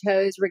change your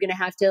toes. We're going to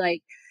have to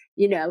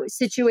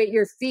situate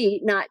your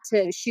feet, not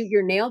to shoot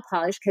your nail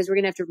polish because we're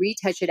going to have to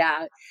retouch it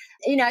out.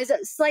 I was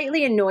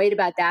slightly annoyed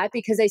about that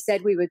because I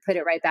said we would put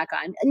it right back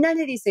on. None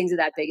of these things are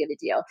that big of a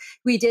deal.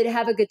 We did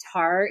have a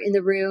guitar in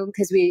the room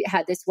because we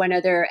had this one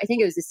other, I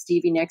think it was a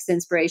Stevie Nicks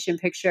inspiration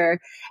picture,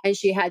 and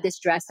she had this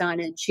dress on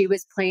and she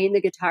was playing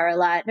the guitar a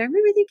lot. And I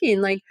remember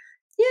thinking like,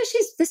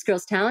 yeah, this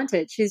girl's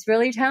talented. She's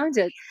really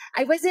talented.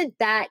 I wasn't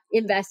that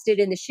invested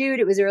in the shoot.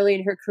 It was early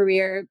in her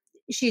career.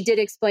 She did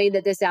explain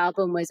that this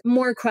album was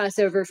more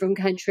crossover from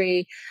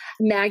country.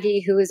 Maggie,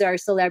 who is our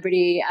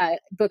celebrity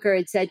booker,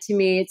 had said to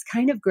me, it's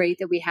kind of great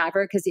that we have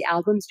her because the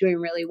album's doing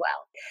really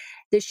well.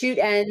 The shoot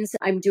ends.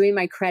 I'm doing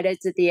my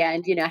credits at the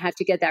end. I have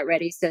to get that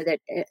ready so that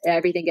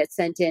everything gets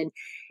sent in.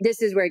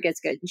 This is where it gets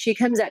good. She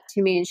comes up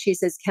to me and she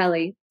says,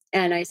 Kelly.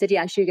 And I said,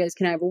 yeah. She goes,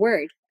 can I have a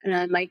word? And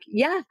I'm like,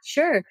 yeah,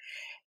 sure.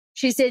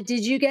 She said,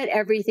 did you get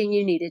everything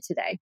you needed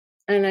today?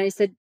 And I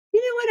said, you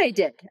know what? I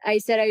did. I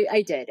said,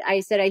 I did. I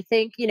said, I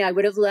think, I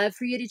would have loved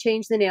for you to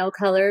change the nail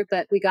color,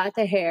 but we got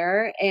the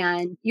hair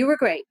and you were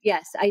great.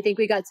 Yes. I think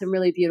we got some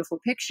really beautiful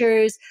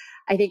pictures.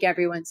 I think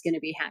everyone's going to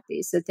be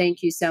happy. So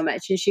thank you so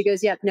much. And she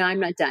goes, yep, no, I'm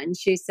not done.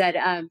 She said,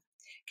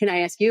 can I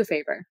ask you a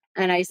favor?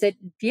 And I said,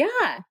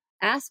 yeah,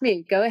 ask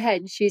me, go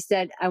ahead. And she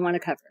said, I want a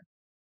cover.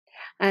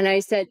 And I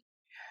said,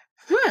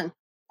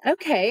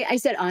 okay. I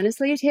said,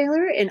 honestly,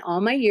 Taylor, in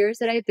all my years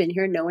that I've been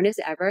here, no one has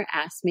ever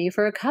asked me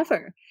for a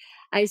cover.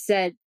 I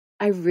said,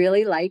 I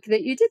really like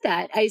that you did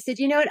that. I said,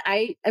 you know what?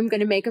 I am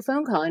going to make a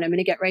phone call and I'm going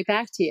to get right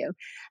back to you.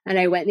 And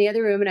I went in the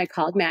other room and I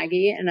called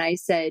Maggie and I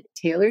said,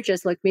 Taylor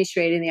just looked me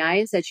straight in the eye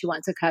and said she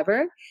wants a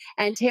cover.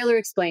 And Taylor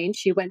explained,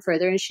 she went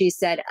further and she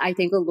said, I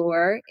think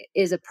Allure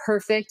is a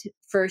perfect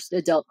first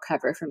adult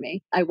cover for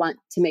me. I want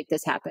to make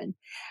this happen.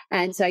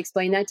 And so I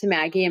explained that to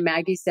Maggie and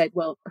Maggie said,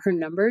 well, her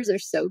numbers are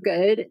so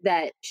good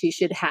that she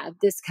should have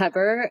this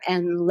cover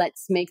and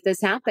let's make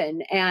this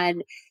happen.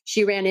 And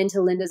she ran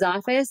into Linda's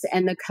office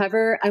and the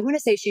cover, I want to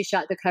say she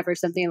shot the cover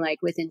something like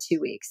within 2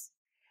 weeks.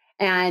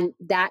 And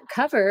that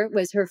cover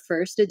was her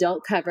first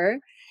adult cover.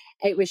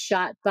 It was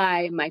shot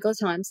by Michael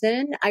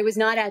Thompson. I was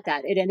not at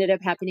that. It ended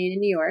up happening in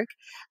New York.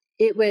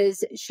 It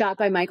was shot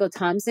by Michael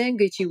Thompson.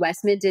 Gucci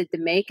Westman did the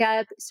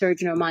makeup.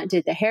 Serge Normant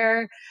did the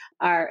hair.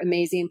 Our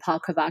amazing Paul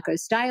Cavaco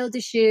styled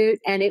the shoot.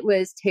 And it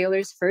was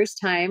Taylor's first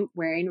time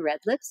wearing red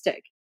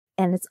lipstick.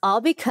 And it's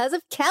all because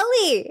of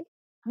Kelly.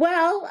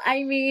 Well,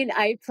 I mean,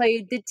 I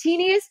played the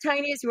teeniest,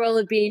 tiniest role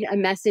of being a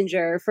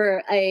messenger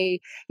for a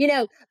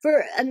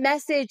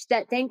message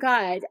that, thank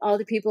God, all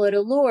the people at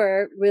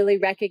Allure really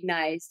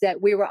recognized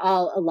that we were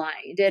all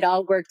aligned. It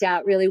all worked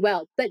out really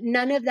well. But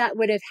none of that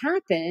would have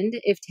happened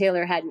if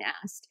Taylor hadn't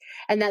asked.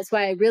 And that's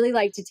why I really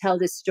like to tell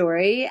this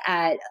story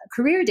at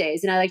career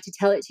days. And I like to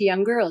tell it to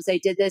young girls. I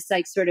did this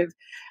like sort of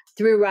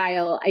through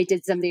Ryle. I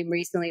did something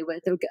recently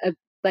with a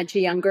bunch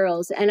of young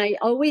girls. And I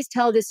always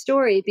tell this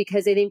story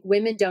because I think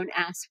women don't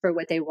ask for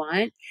what they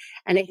want.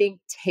 And I think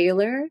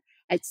Taylor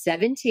at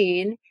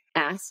 17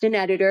 asked an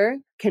editor,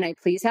 can I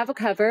please have a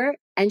cover?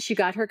 And she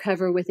got her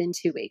cover within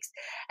 2 weeks.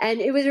 And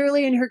it was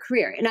early in her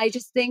career. And I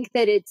just think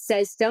that it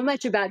says so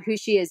much about who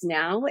she is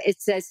now. It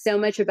says so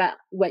much about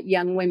what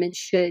young women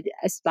should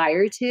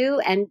aspire to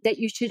and that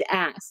you should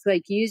ask,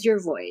 like use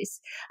your voice.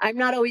 I'm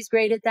not always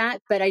great at that,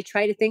 but I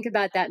try to think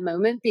about that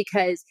moment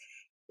because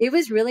it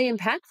was really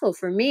impactful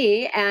for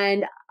me.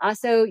 And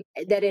also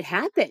that it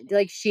happened.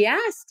 Like she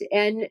asked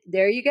and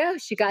there you go.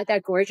 She got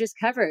that gorgeous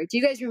cover. Do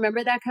you guys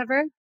remember that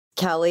cover?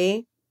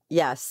 Kelly,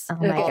 yes. Oh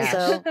my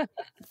also,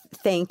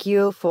 thank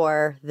you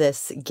for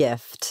this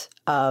gift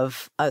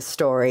of a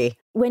story.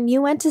 When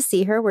you went to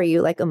see her, were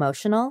you like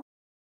emotional?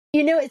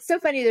 It's so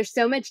funny. There's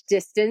so much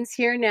distance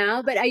here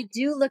now, but I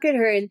do look at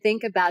her and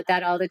think about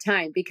that all the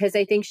time because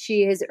I think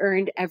she has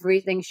earned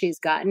everything she's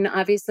gotten.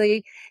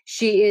 Obviously,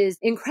 she is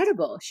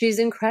incredible. She's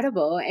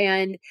incredible.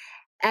 And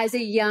as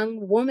a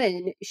young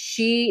woman,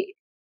 she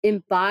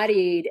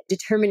embodied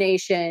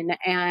determination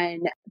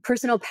and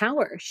personal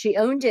power. She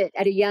owned it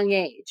at a young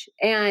age.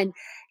 And,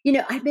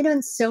 I've been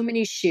on so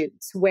many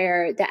shoots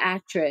where the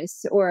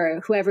actress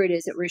or whoever it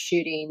is that we're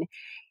shooting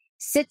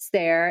sits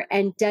there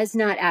and does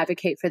not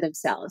advocate for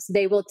themselves.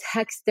 They will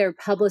text their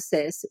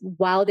publicist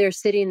while they're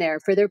sitting there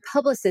for their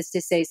publicist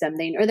to say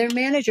something or their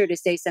manager to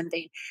say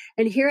something.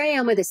 And here I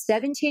am with a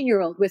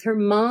 17-year-old with her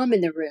mom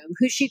in the room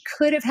who she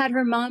could have had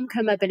her mom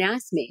come up and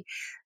ask me.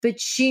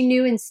 But she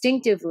knew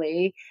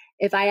instinctively,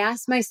 if I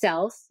ask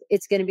myself,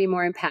 it's going to be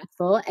more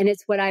impactful and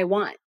it's what I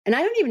want. And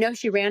I don't even know if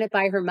she ran it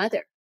by her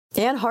mother.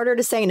 And harder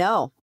to say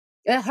no.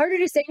 Harder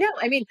to say no.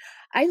 I mean,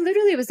 I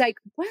literally was like,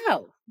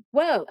 wow,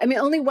 whoa. I mean,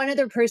 only one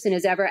other person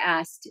has ever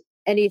asked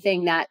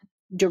anything that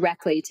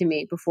directly to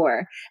me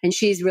before. And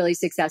she's really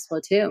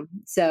successful too.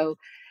 So,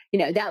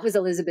 that was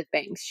Elizabeth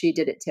Banks. She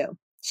did it too.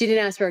 She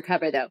didn't ask for a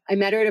cover though. I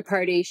met her at a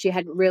party.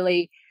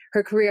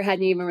 Her career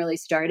hadn't even really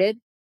started.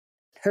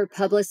 Her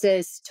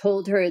publicist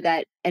told her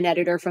that an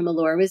editor from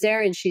Allure was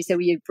there. And she said,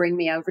 will you bring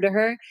me over to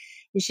her?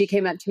 And she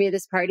came up to me at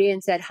this party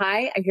and said,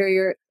 hi, I hear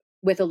you're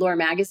with Allure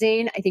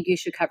magazine. I think you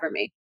should cover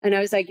me. And I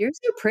was like, you're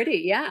so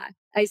pretty. Yeah.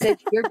 I said,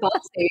 you're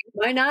bossy.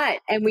 Why not?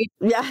 And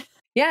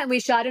Yeah, and we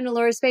shot in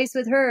Alora's face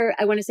with her,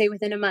 I want to say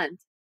within a month.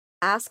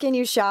 Ask and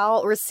you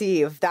shall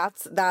receive.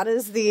 That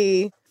is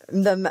the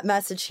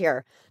message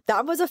here.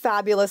 That was a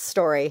fabulous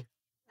story.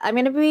 I'm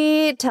going to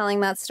be telling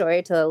that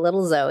story to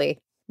little Zoe.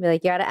 Be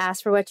like, you got to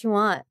ask for what you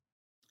want.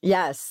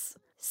 Yes.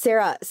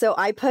 Sarah, so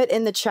I put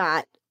in the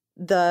chat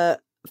the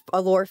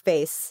Allure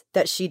face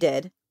that she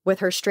did with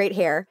her straight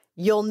hair.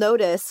 You'll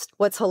notice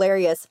what's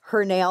hilarious,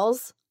 her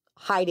nails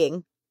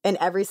hiding in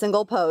every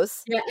single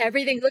pose. Yeah,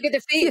 everything. Look at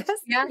the feet.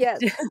 Yes.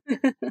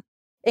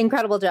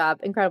 Incredible job.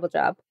 Incredible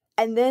job.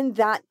 And then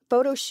that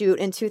photo shoot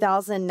in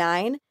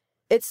 2009,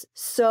 it's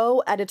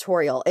so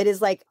editorial. It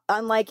is like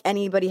unlike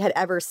anybody had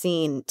ever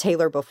seen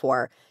Taylor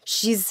before.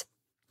 She's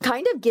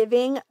kind of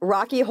giving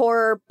Rocky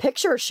Horror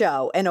Picture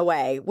Show in a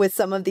way with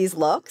some of these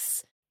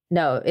looks.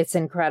 No, it's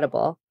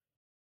incredible.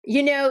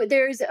 You know,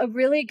 there's a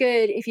really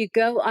good, if you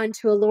go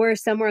onto Allure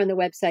somewhere on the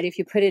website, if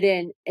you put it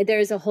in,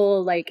 there's a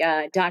whole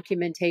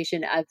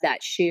documentation of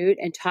that shoot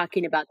and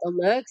talking about the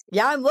looks.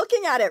 Yeah, I'm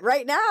looking at it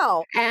right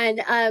now.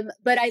 And,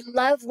 but I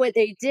love what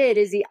they did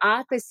is the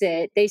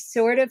opposite. They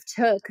sort of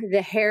took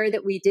the hair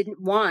that we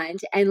didn't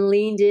want and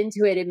leaned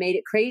into it and made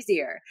it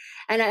crazier.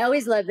 And I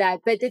always love that.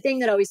 But the thing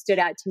that always stood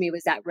out to me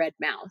was that red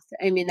mouth.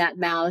 I mean, that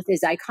mouth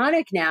is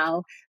iconic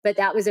now, but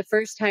that was the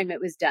first time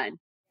it was done.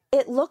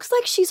 It looks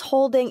like she's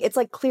holding, it's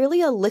like clearly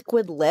a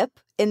liquid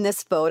lip in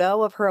this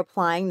photo of her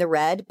applying the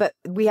red, but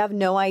we have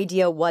no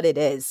idea what it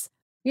is.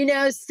 You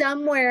know,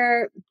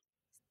 somewhere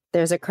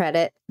there's a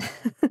credit.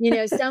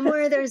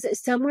 Somewhere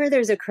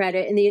there's a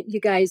credit. And you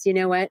guys, you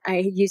know what? I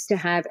used to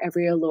have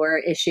every Allure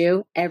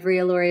issue,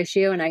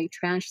 and I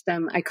trashed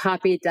them. I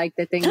copied like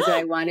the things that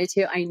I wanted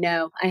to. I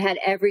know. I had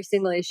every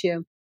single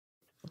issue.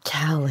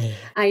 Callie.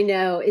 I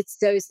know. It's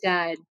so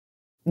sad.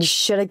 You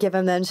should have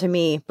given them to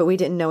me, but we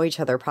didn't know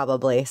each other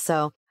probably.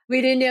 So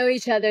we didn't know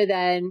each other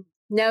then.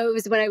 No, it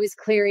was when I was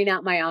clearing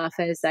out my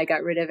office. I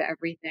got rid of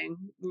everything.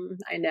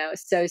 I know.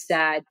 So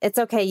sad. It's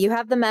okay. You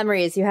have the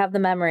memories. I have the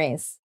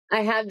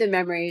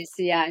memories.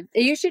 Yeah.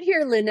 You should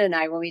hear Linda and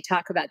I when we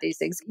talk about these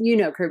things. You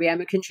know, Kirby,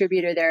 I'm a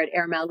contributor there at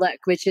Airmail Look,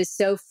 which is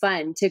so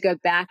fun to go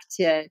back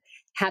to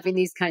having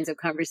these kinds of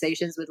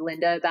conversations with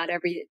Linda about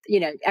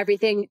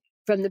everything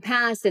from the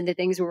past and the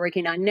things we're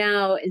working on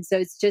now. And so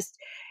it's just,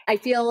 I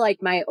feel like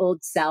my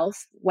old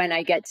self when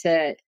I get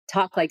to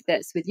talk like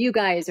this with you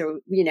guys or,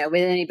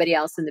 with anybody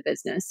else in the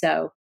business.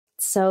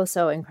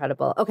 So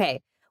incredible.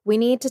 Okay. We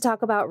need to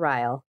talk about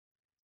Ryle.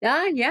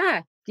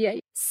 Yeah.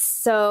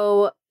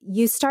 So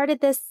you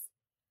started this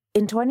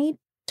in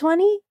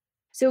 2020?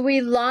 So we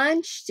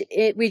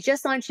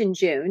just launched in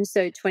June.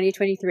 So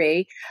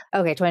 2023.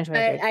 Okay.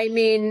 2023. I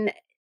mean,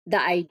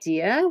 the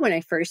idea when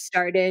I first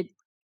started,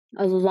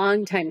 a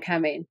long time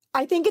coming.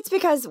 I think it's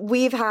because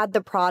we've had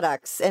the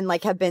products and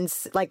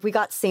we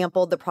got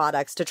sampled the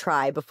products to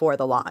try before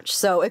the launch.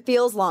 So it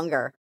feels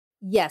longer.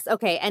 Yes.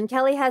 Okay. And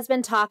Kelly has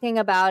been talking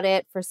about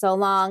it for so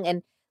long.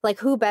 And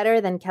who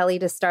better than Kelly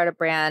to start a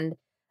brand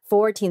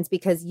for teens,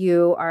 because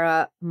you are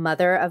a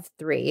mother of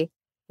 3,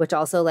 which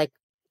also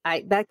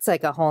that's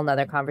a whole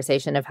nother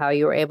conversation of how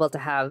you were able to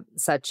have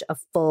such a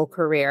full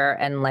career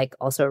and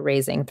also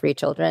raising 3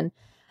 children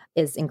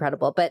is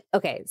incredible. But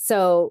okay.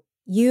 So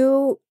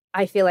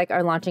I feel like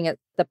are launching at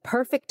the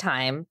perfect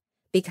time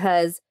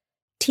because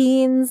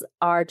teens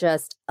are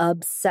just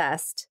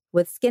obsessed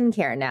with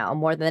skincare now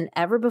more than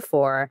ever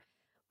before.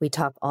 We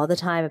talk all the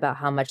time about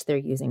how much they're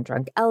using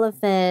Drunk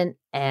Elephant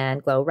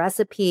and Glow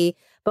Recipe.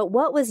 But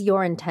what was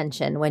your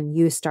intention when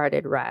you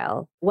started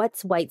Ryle?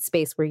 What's white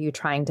space were you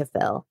trying to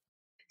fill?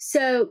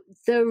 So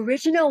the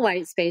original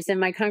white space, and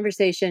my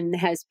conversation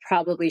has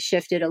probably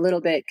shifted a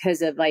little bit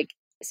because of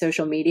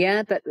social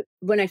media. But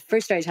when I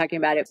first started talking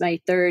about it,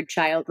 my third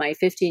child, my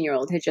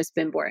 15-year-old, had just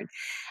been born.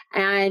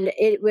 And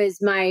it was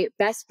my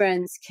best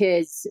friend's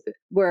kids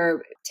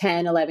were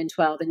 10, 11,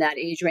 12 in that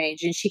age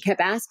range. And she kept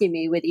asking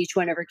me with each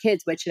one of her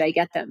kids, what should I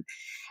get them?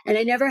 And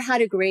I never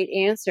had a great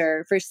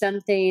answer for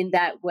something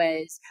that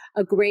was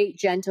a great,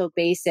 gentle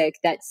basic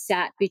that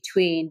sat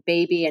between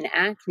baby and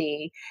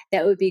acne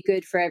that would be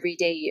good for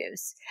everyday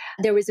use.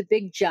 There was a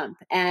big jump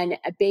and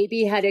a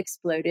baby had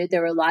exploded.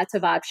 There were lots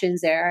of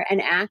options there.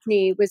 And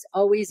acne was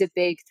always a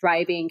big,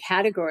 thriving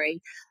category.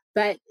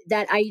 But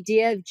that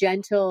idea of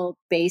gentle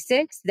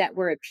basics that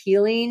were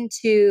appealing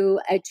to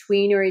a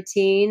tween or a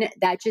teen,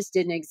 that just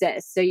didn't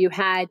exist. So you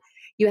had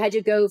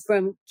to go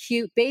from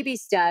cute baby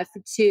stuff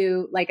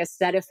to a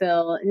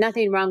Cetaphil,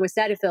 nothing wrong with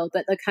Cetaphil,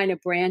 but the kind of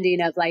branding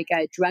of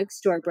a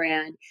drugstore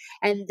brand,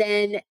 and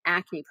then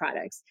acne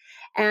products.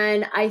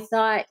 And I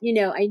thought,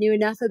 I knew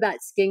enough about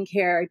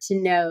skincare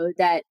to know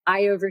that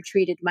I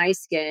overtreated my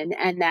skin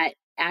and that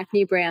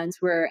acne brands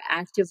were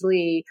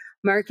actively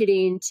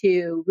marketing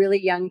to really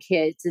young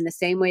kids in the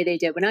same way they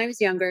did when I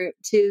was younger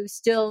to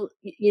still,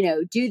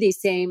 do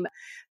these same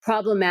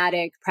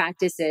problematic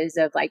practices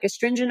of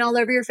astringent all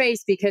over your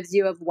face because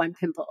you have one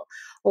pimple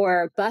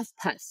or buff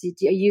puffs.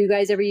 You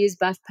guys ever use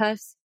buff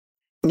puffs?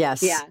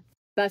 Yes. Yeah.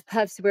 Buff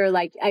Puffs were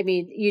like, I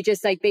mean, you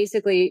just like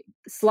basically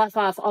slough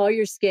off all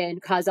your skin,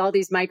 cause all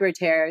these micro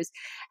tears,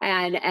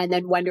 and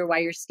then wonder why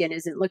your skin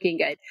isn't looking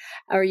good.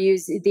 Or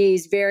use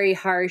these very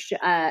harsh,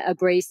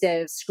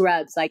 abrasive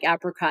scrubs like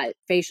apricot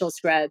facial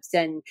scrubs,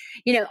 and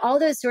all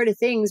those sort of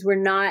things were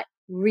not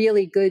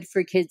really good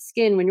for kids'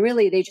 skin, when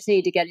really they just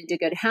need to get into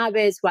good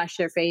habits, wash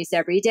their face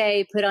every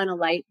day, put on a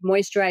light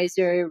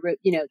moisturizer,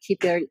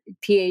 keep their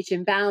pH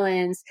in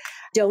balance,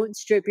 don't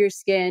strip your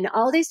skin,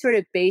 all these sort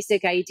of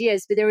basic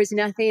ideas. But there was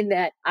nothing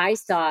that I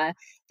saw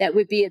that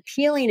would be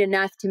appealing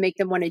enough to make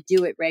them want to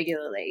do it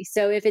regularly.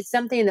 So if it's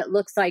something that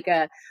looks like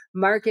a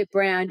market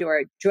brand or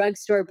a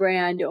drugstore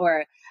brand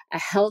or a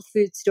health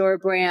food store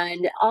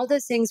brand, all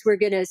those things were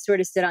going to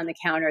sort of sit on the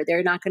counter.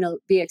 They're not going to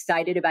be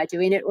excited about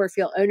doing it or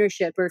feel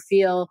ownership or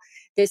feel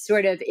this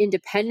sort of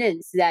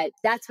independence.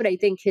 That's what I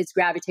think kids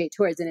gravitate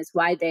towards. And it's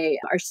why they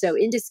are so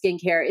into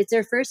skincare. It's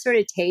their first sort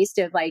of taste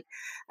of like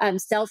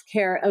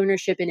self-care,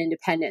 ownership, and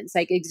independence,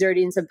 like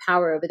exerting some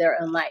power over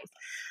their own life.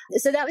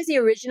 So that was the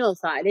original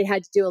thought. It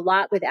had to do a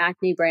lot with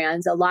acne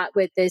brands, a lot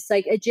with this,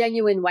 like a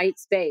genuine white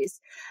space.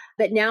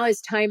 But now as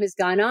time has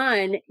gone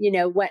on,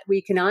 what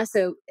we can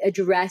also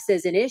address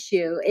as an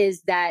issue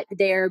is that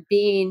they're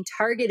being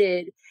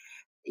targeted,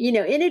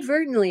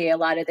 inadvertently a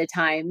lot of the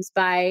times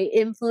by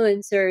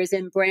influencers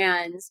and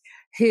brands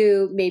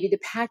who maybe the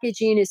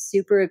packaging is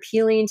super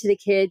appealing to the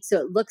kids. So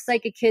it looks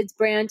like a kid's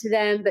brand to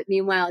them, but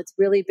meanwhile, it's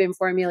really been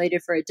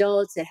formulated for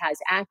adults. It has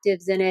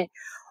actives in it.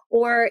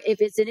 Or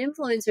if it's an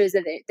influencer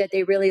that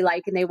they really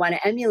like and they want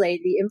to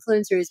emulate, the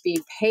influencer is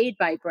being paid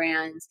by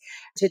brands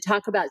to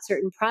talk about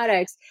certain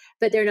products,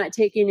 but they're not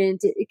taking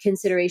into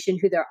consideration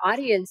who their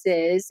audience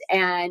is.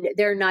 And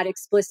they're not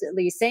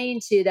explicitly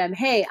saying to them,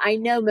 hey, I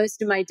know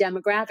most of my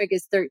demographic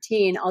is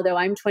 13, although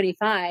I'm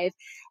 25.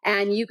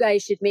 And you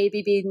guys should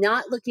maybe be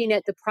not looking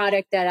at the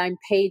product that I'm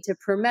paid to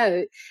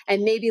promote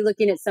and maybe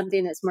looking at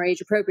something that's more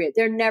age appropriate.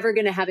 They're never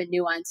going to have a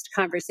nuanced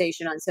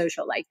conversation on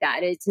social like that.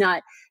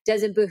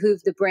 Doesn't behoove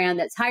the brand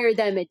that's hired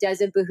them. It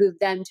doesn't behoove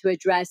them to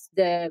address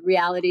the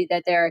reality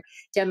that their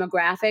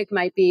demographic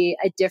might be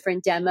a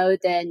different demo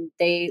than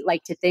they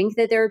like to think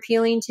that they're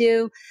appealing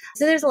to.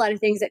 So there's a lot of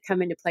things that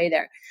come into play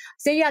there.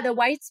 So yeah, the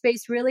white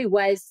space really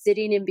was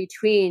sitting in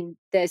between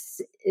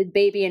this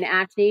baby and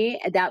acne.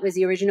 That was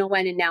the original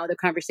one. And now the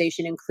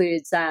conversation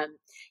includes,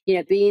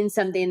 being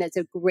something that's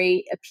a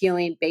great,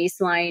 appealing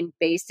baseline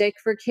basic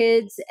for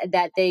kids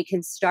that they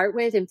can start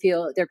with and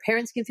feel their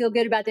parents can feel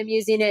good about them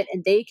using it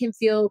and they can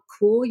feel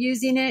cool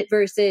using it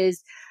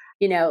versus,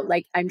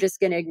 like I'm just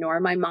going to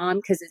ignore my mom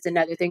because it's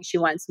another thing she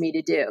wants me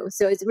to do.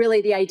 So it's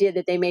really the idea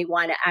that they may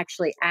want to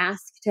actually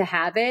ask to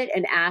have it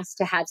and ask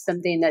to have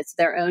something that's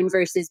their own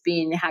versus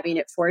having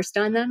it forced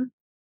on them.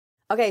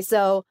 Okay,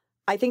 so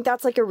I think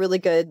that's like a really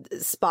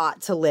good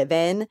spot to live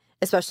in,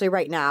 especially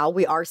right now.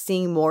 We are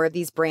seeing more of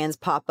these brands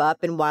pop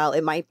up. And while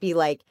it might be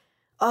like,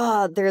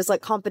 oh, there's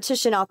like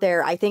competition out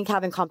there, I think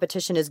having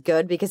competition is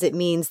good because it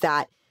means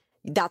that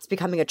that's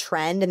becoming a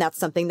trend. And that's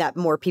something that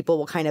more people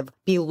will kind of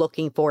be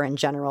looking for in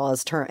general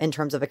in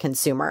terms of a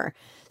consumer.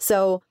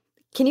 So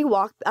can you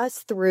walk us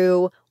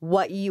through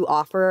what you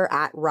offer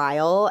at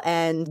Ryle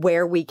and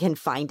where we can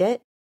find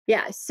it?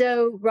 Yeah.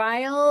 So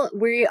Ryle,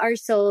 we are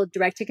sold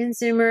direct to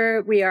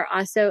consumer. We are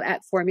also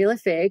at Formula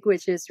Fig,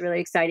 which is really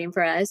exciting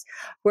for us.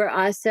 We're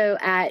also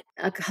at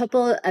a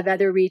couple of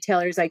other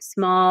retailers, like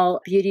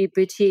small beauty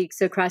boutiques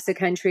across the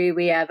country.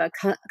 We have a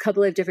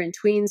couple of different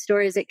tween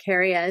stores that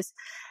carry us.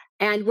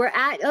 And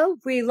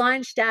we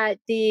launched at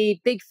the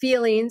Big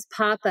Feelings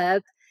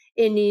pop-up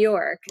in New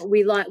York.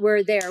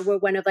 We're there. We're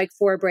one of like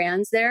 4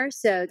 brands there.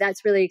 So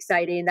that's really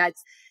exciting.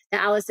 That's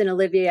the Alice and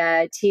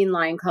Olivia teen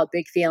line called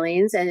Big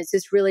Feelings. And it's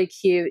this really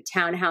cute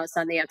townhouse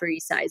on the Upper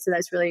East Side. So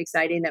that's really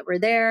exciting that we're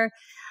there.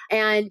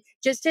 And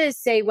just to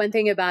say one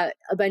thing about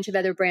a bunch of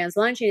other brands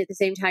launching at the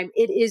same time,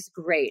 it is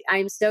great.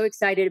 I'm so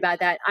excited about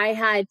that.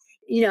 I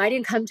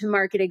didn't come to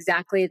market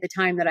exactly at the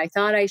time that I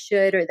thought I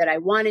should or that I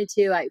wanted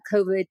to.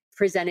 COVID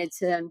presented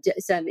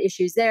some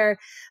issues there.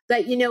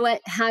 But you know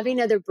what?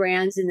 Having other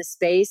brands in the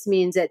space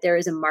means that there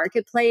is a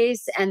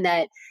marketplace and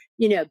that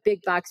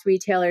big box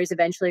retailers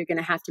eventually are going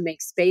to have to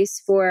make space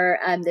for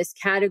this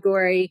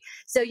category.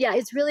 So yeah,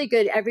 it's really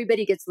good.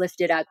 Everybody gets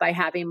lifted up by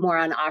having more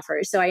on offer.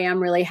 So I am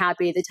really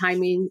happy. The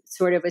timing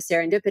sort of was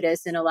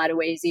serendipitous in a lot of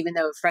ways, even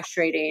though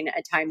frustrating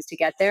at times to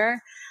get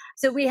there.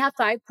 So we have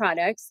 5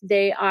 products.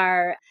 They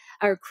are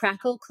our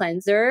Crackle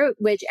Cleanser,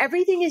 which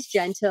everything is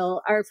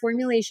gentle. Our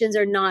formulations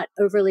are not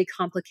overly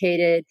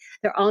complicated.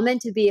 They're all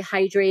meant to be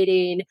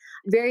hydrating,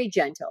 very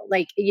gentle.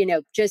 Like,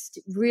 just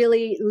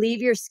really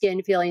leave your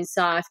skin feeling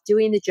soft,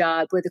 doing the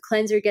job. Where the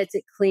cleanser gets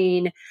it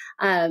clean,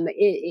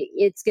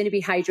 it's going to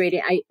be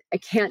hydrating. I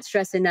can't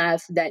stress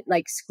enough that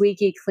like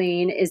squeaky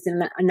clean is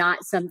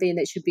not something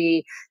that should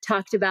be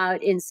talked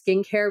about in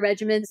skincare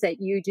regimens, that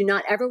you do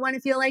not ever want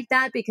to feel like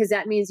that, because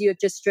that means you have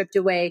just stripped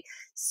away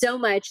so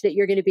much that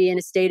you're going to be in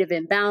a state of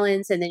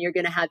imbalance. And then you're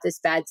going to have this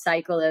bad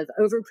cycle of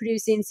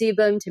overproducing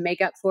sebum to make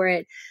up for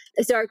it.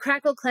 So our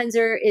Crackle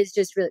Cleanser is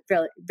just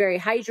really, very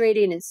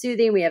hydrating and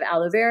soothing. We have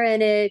aloe vera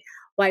in it,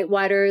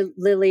 whitewater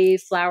lily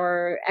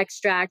flower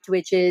extract,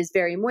 which is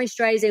very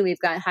moisturizing. We've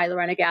got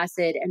hyaluronic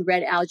acid and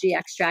red algae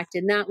extract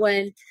in that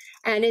one.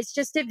 And it's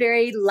just a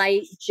very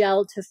light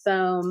gel to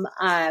foam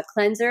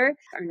cleanser.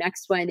 Our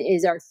next one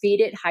is our Feed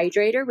It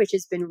Hydrator, which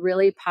has been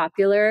really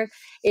popular.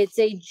 It's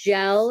a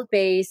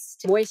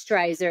gel-based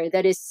moisturizer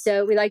that is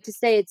so, we like to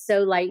say it's so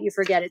light you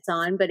forget it's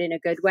on, but in a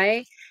good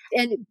way.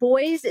 And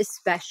boys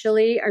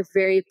especially are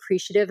very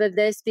appreciative of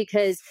this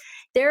because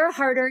they're a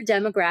harder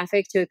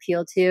demographic to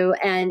appeal to,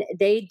 and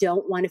they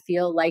don't want to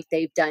feel like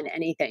they've done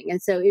anything. And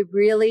so it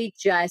really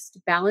just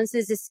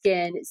balances the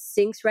skin,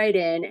 sinks right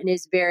in, and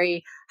is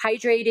very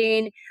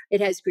hydrating. It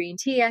has green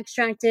tea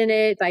extract in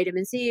it,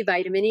 vitamin C,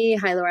 vitamin E,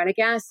 hyaluronic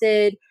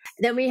acid.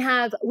 Then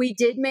we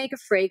did make a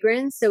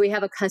fragrance. So we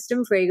have a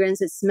custom fragrance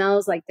that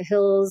smells like the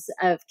hills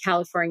of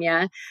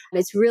California.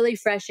 It's really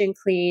fresh and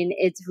clean.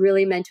 It's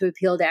really meant to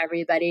appeal to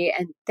everybody.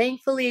 And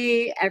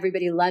thankfully,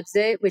 everybody loves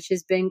it, which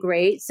has been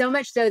great. So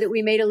much so that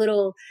we made a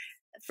little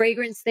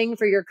fragrance thing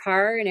for your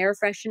car, an air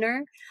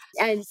freshener.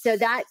 And so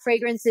that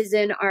fragrance is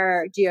in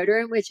our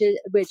deodorant, which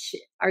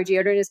our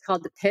deodorant is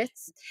called the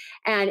Pits.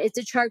 And it's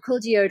a charcoal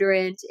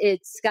deodorant.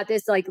 It's got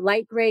this like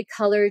light gray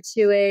color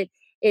to it.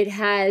 It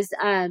has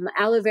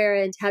aloe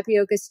vera and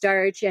tapioca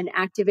starch and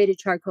activated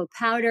charcoal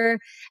powder.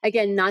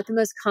 Again, not the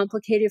most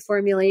complicated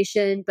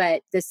formulation,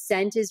 but the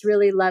scent is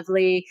really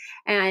lovely.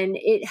 And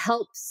it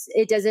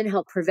doesn't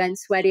help prevent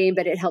sweating,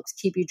 but it helps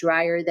keep you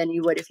drier than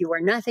you would if you wore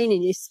nothing,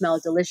 and you smell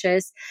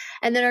delicious.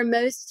 And then our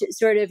most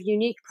sort of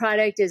unique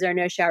product is our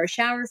No Shower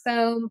Shower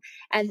Foam.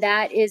 And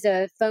that is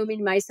a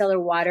foaming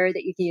micellar water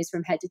that you can use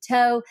from head to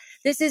toe.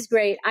 This is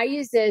great. I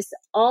use this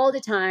all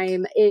the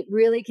time. It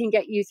really can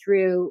get you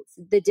through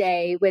the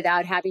day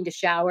without having to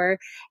shower.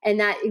 And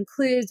that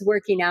includes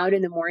working out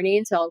in the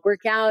morning. So I'll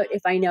work out.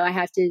 If I know I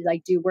have to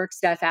like do work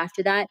stuff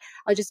after that,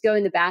 I'll just go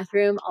in the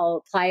bathroom,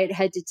 I'll apply it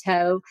head to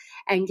toe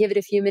and give it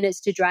a few minutes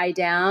to dry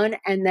down.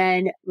 And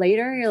then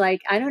later you're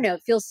like, I don't know,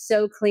 it feels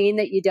so clean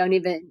that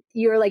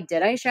you're like,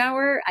 did I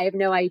shower? I have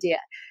no idea.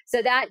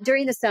 So that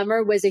during the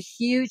summer was a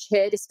huge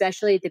hit,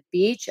 especially at the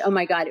beach. Oh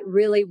my God, it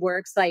really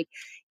works. Like,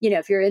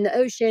 if you're in the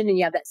ocean and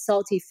you have that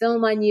salty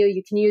film on you,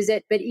 you can use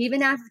it. But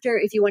even after,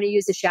 if you want to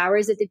use the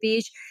showers at the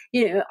beach,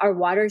 our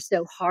water's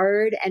so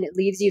hard and it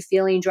leaves you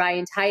feeling dry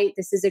and tight.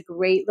 This is a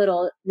great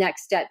little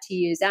next step to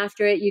use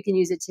after it. You can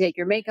use it to take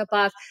your makeup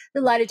off.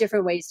 There's a lot of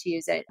different ways to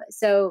use it.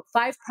 So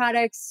 5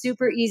 products,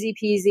 super easy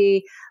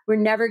peasy. We're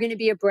never going to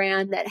be a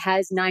brand that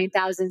has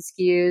 9,000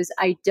 SKUs.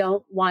 I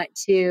don't want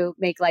to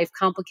make life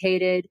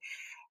complicated.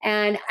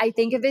 And I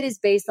think of it as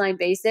baseline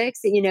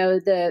basics.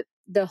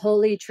 The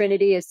holy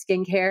trinity of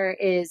skincare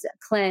is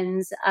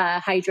cleanse,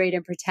 hydrate,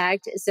 and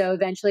protect. So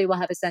eventually we'll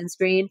have a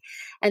sunscreen.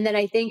 And then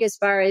I think as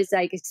far as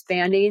like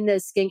expanding the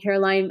skincare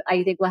line,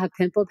 I think we'll have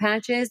pimple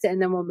patches, and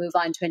then we'll move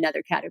on to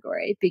another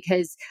category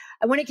because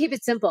I want to keep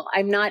it simple.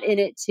 I'm not in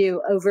it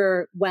to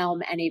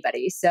overwhelm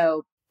anybody.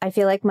 So I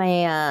feel like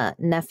my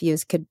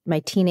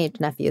teenage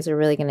nephews are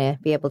really going to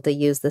be able to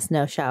use this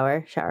No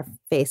Shower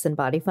face and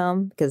body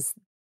foam because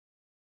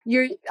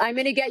I'm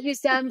going to get you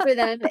some for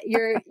them.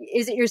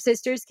 Is it your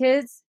sister's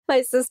kids?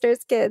 My sister's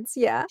kids,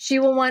 yeah. She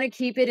will want to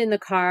keep it in the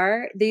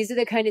car. These are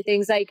the kind of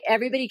things like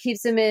everybody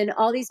keeps them in,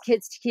 all these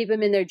kids keep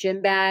them in their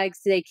gym bags.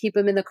 They keep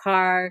them in the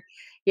car.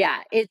 Yeah,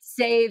 it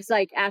saves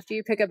like after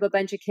you pick up a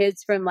bunch of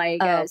kids from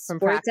like a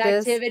sports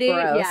activity.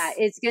 Gross. Yeah,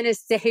 it's going to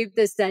save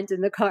the scent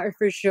in the car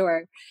for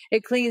sure.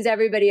 It cleans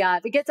everybody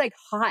off. It gets like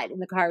hot in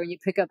the car when you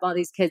pick up all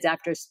these kids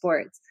after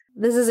sports.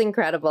 This is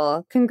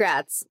incredible.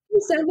 Congrats. Thank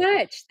you so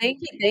much. Thank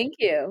you. Thank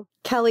you.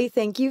 Kelly,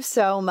 thank you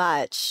so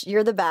much.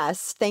 You're the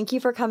best. Thank you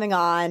for coming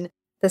on.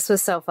 This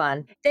was so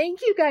fun.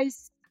 Thank you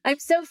guys. I'm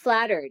so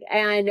flattered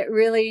and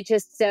really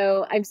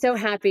I'm so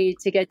happy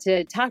to get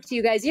to talk to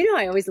you guys.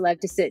 I always love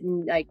to sit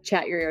and like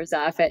chat your ears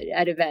off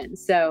at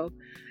events. So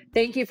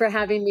thank you for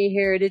having me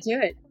here to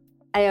do it.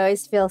 I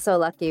always feel so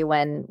lucky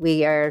when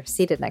we are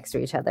seated next to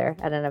each other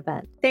at an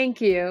event. Thank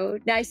you.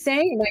 Nice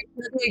saying. I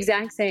feel the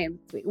exact same.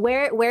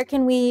 Where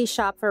can we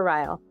shop for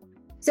Ryle?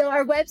 So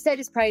our website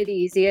is probably the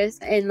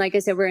easiest. And like I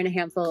said, we're in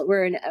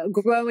a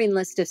growing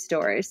list of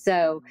stores.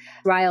 So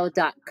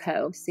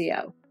ryle.co.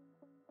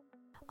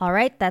 All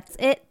right, that's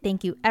it.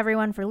 Thank you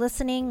everyone for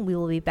listening. We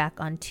will be back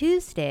on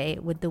Tuesday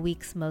with the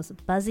week's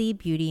most buzzy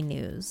beauty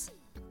news.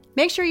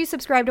 Make sure you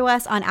subscribe to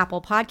us on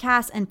Apple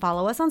Podcasts and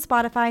follow us on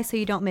Spotify so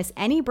you don't miss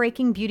any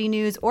breaking beauty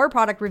news or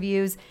product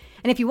reviews.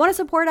 And if you want to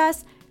support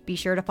us, be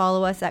sure to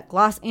follow us at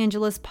Los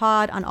Angeles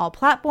Pod on all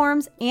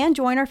platforms and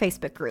join our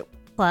Facebook group.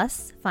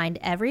 Plus, find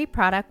every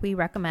product we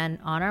recommend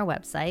on our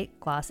website,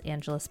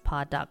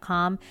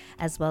 losangelespod.com,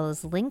 as well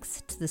as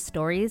links to the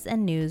stories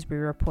and news we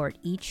report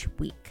each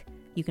week.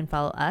 You can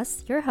follow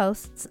us, your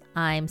hosts.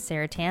 I'm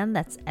Sarah Tan,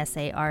 that's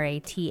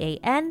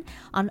Saratan,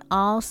 on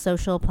all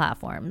social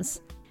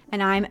platforms.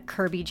 And I'm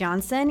Kirby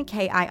Johnson,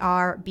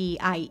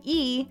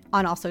 Kirbie,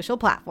 on all social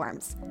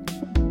platforms.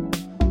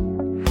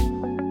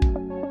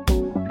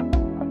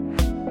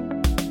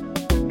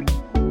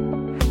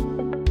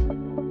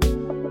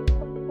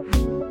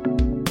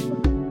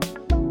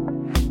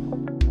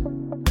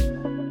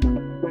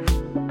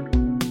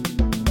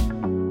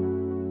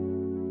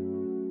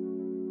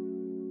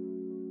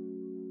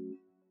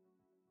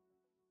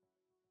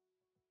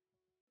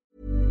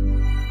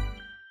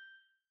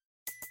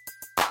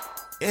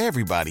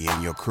 Everybody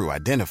in your crew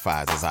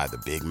identifies as either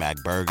Big Mac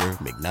Burger,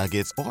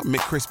 McNuggets, or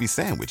McCrispy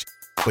Sandwich.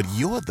 But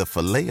you're the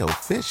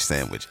Filet-O-Fish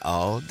Sandwich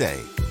all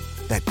day.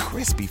 That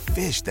crispy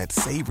fish, that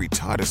savory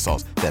tartar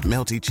sauce, that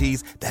melty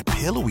cheese, that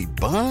pillowy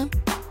bun.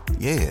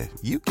 Yeah,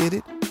 you get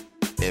it.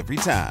 Every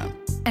time.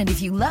 And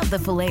if you love the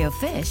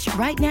Filet-O-Fish,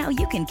 right now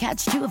you can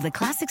catch two of the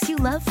classics you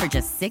love for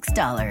just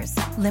 $6.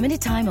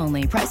 Limited time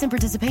only. Price and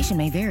participation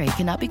may vary.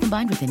 Cannot be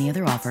combined with any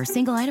other offer.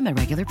 Single item at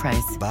regular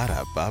price.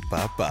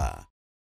 Ba-da-ba-ba-ba.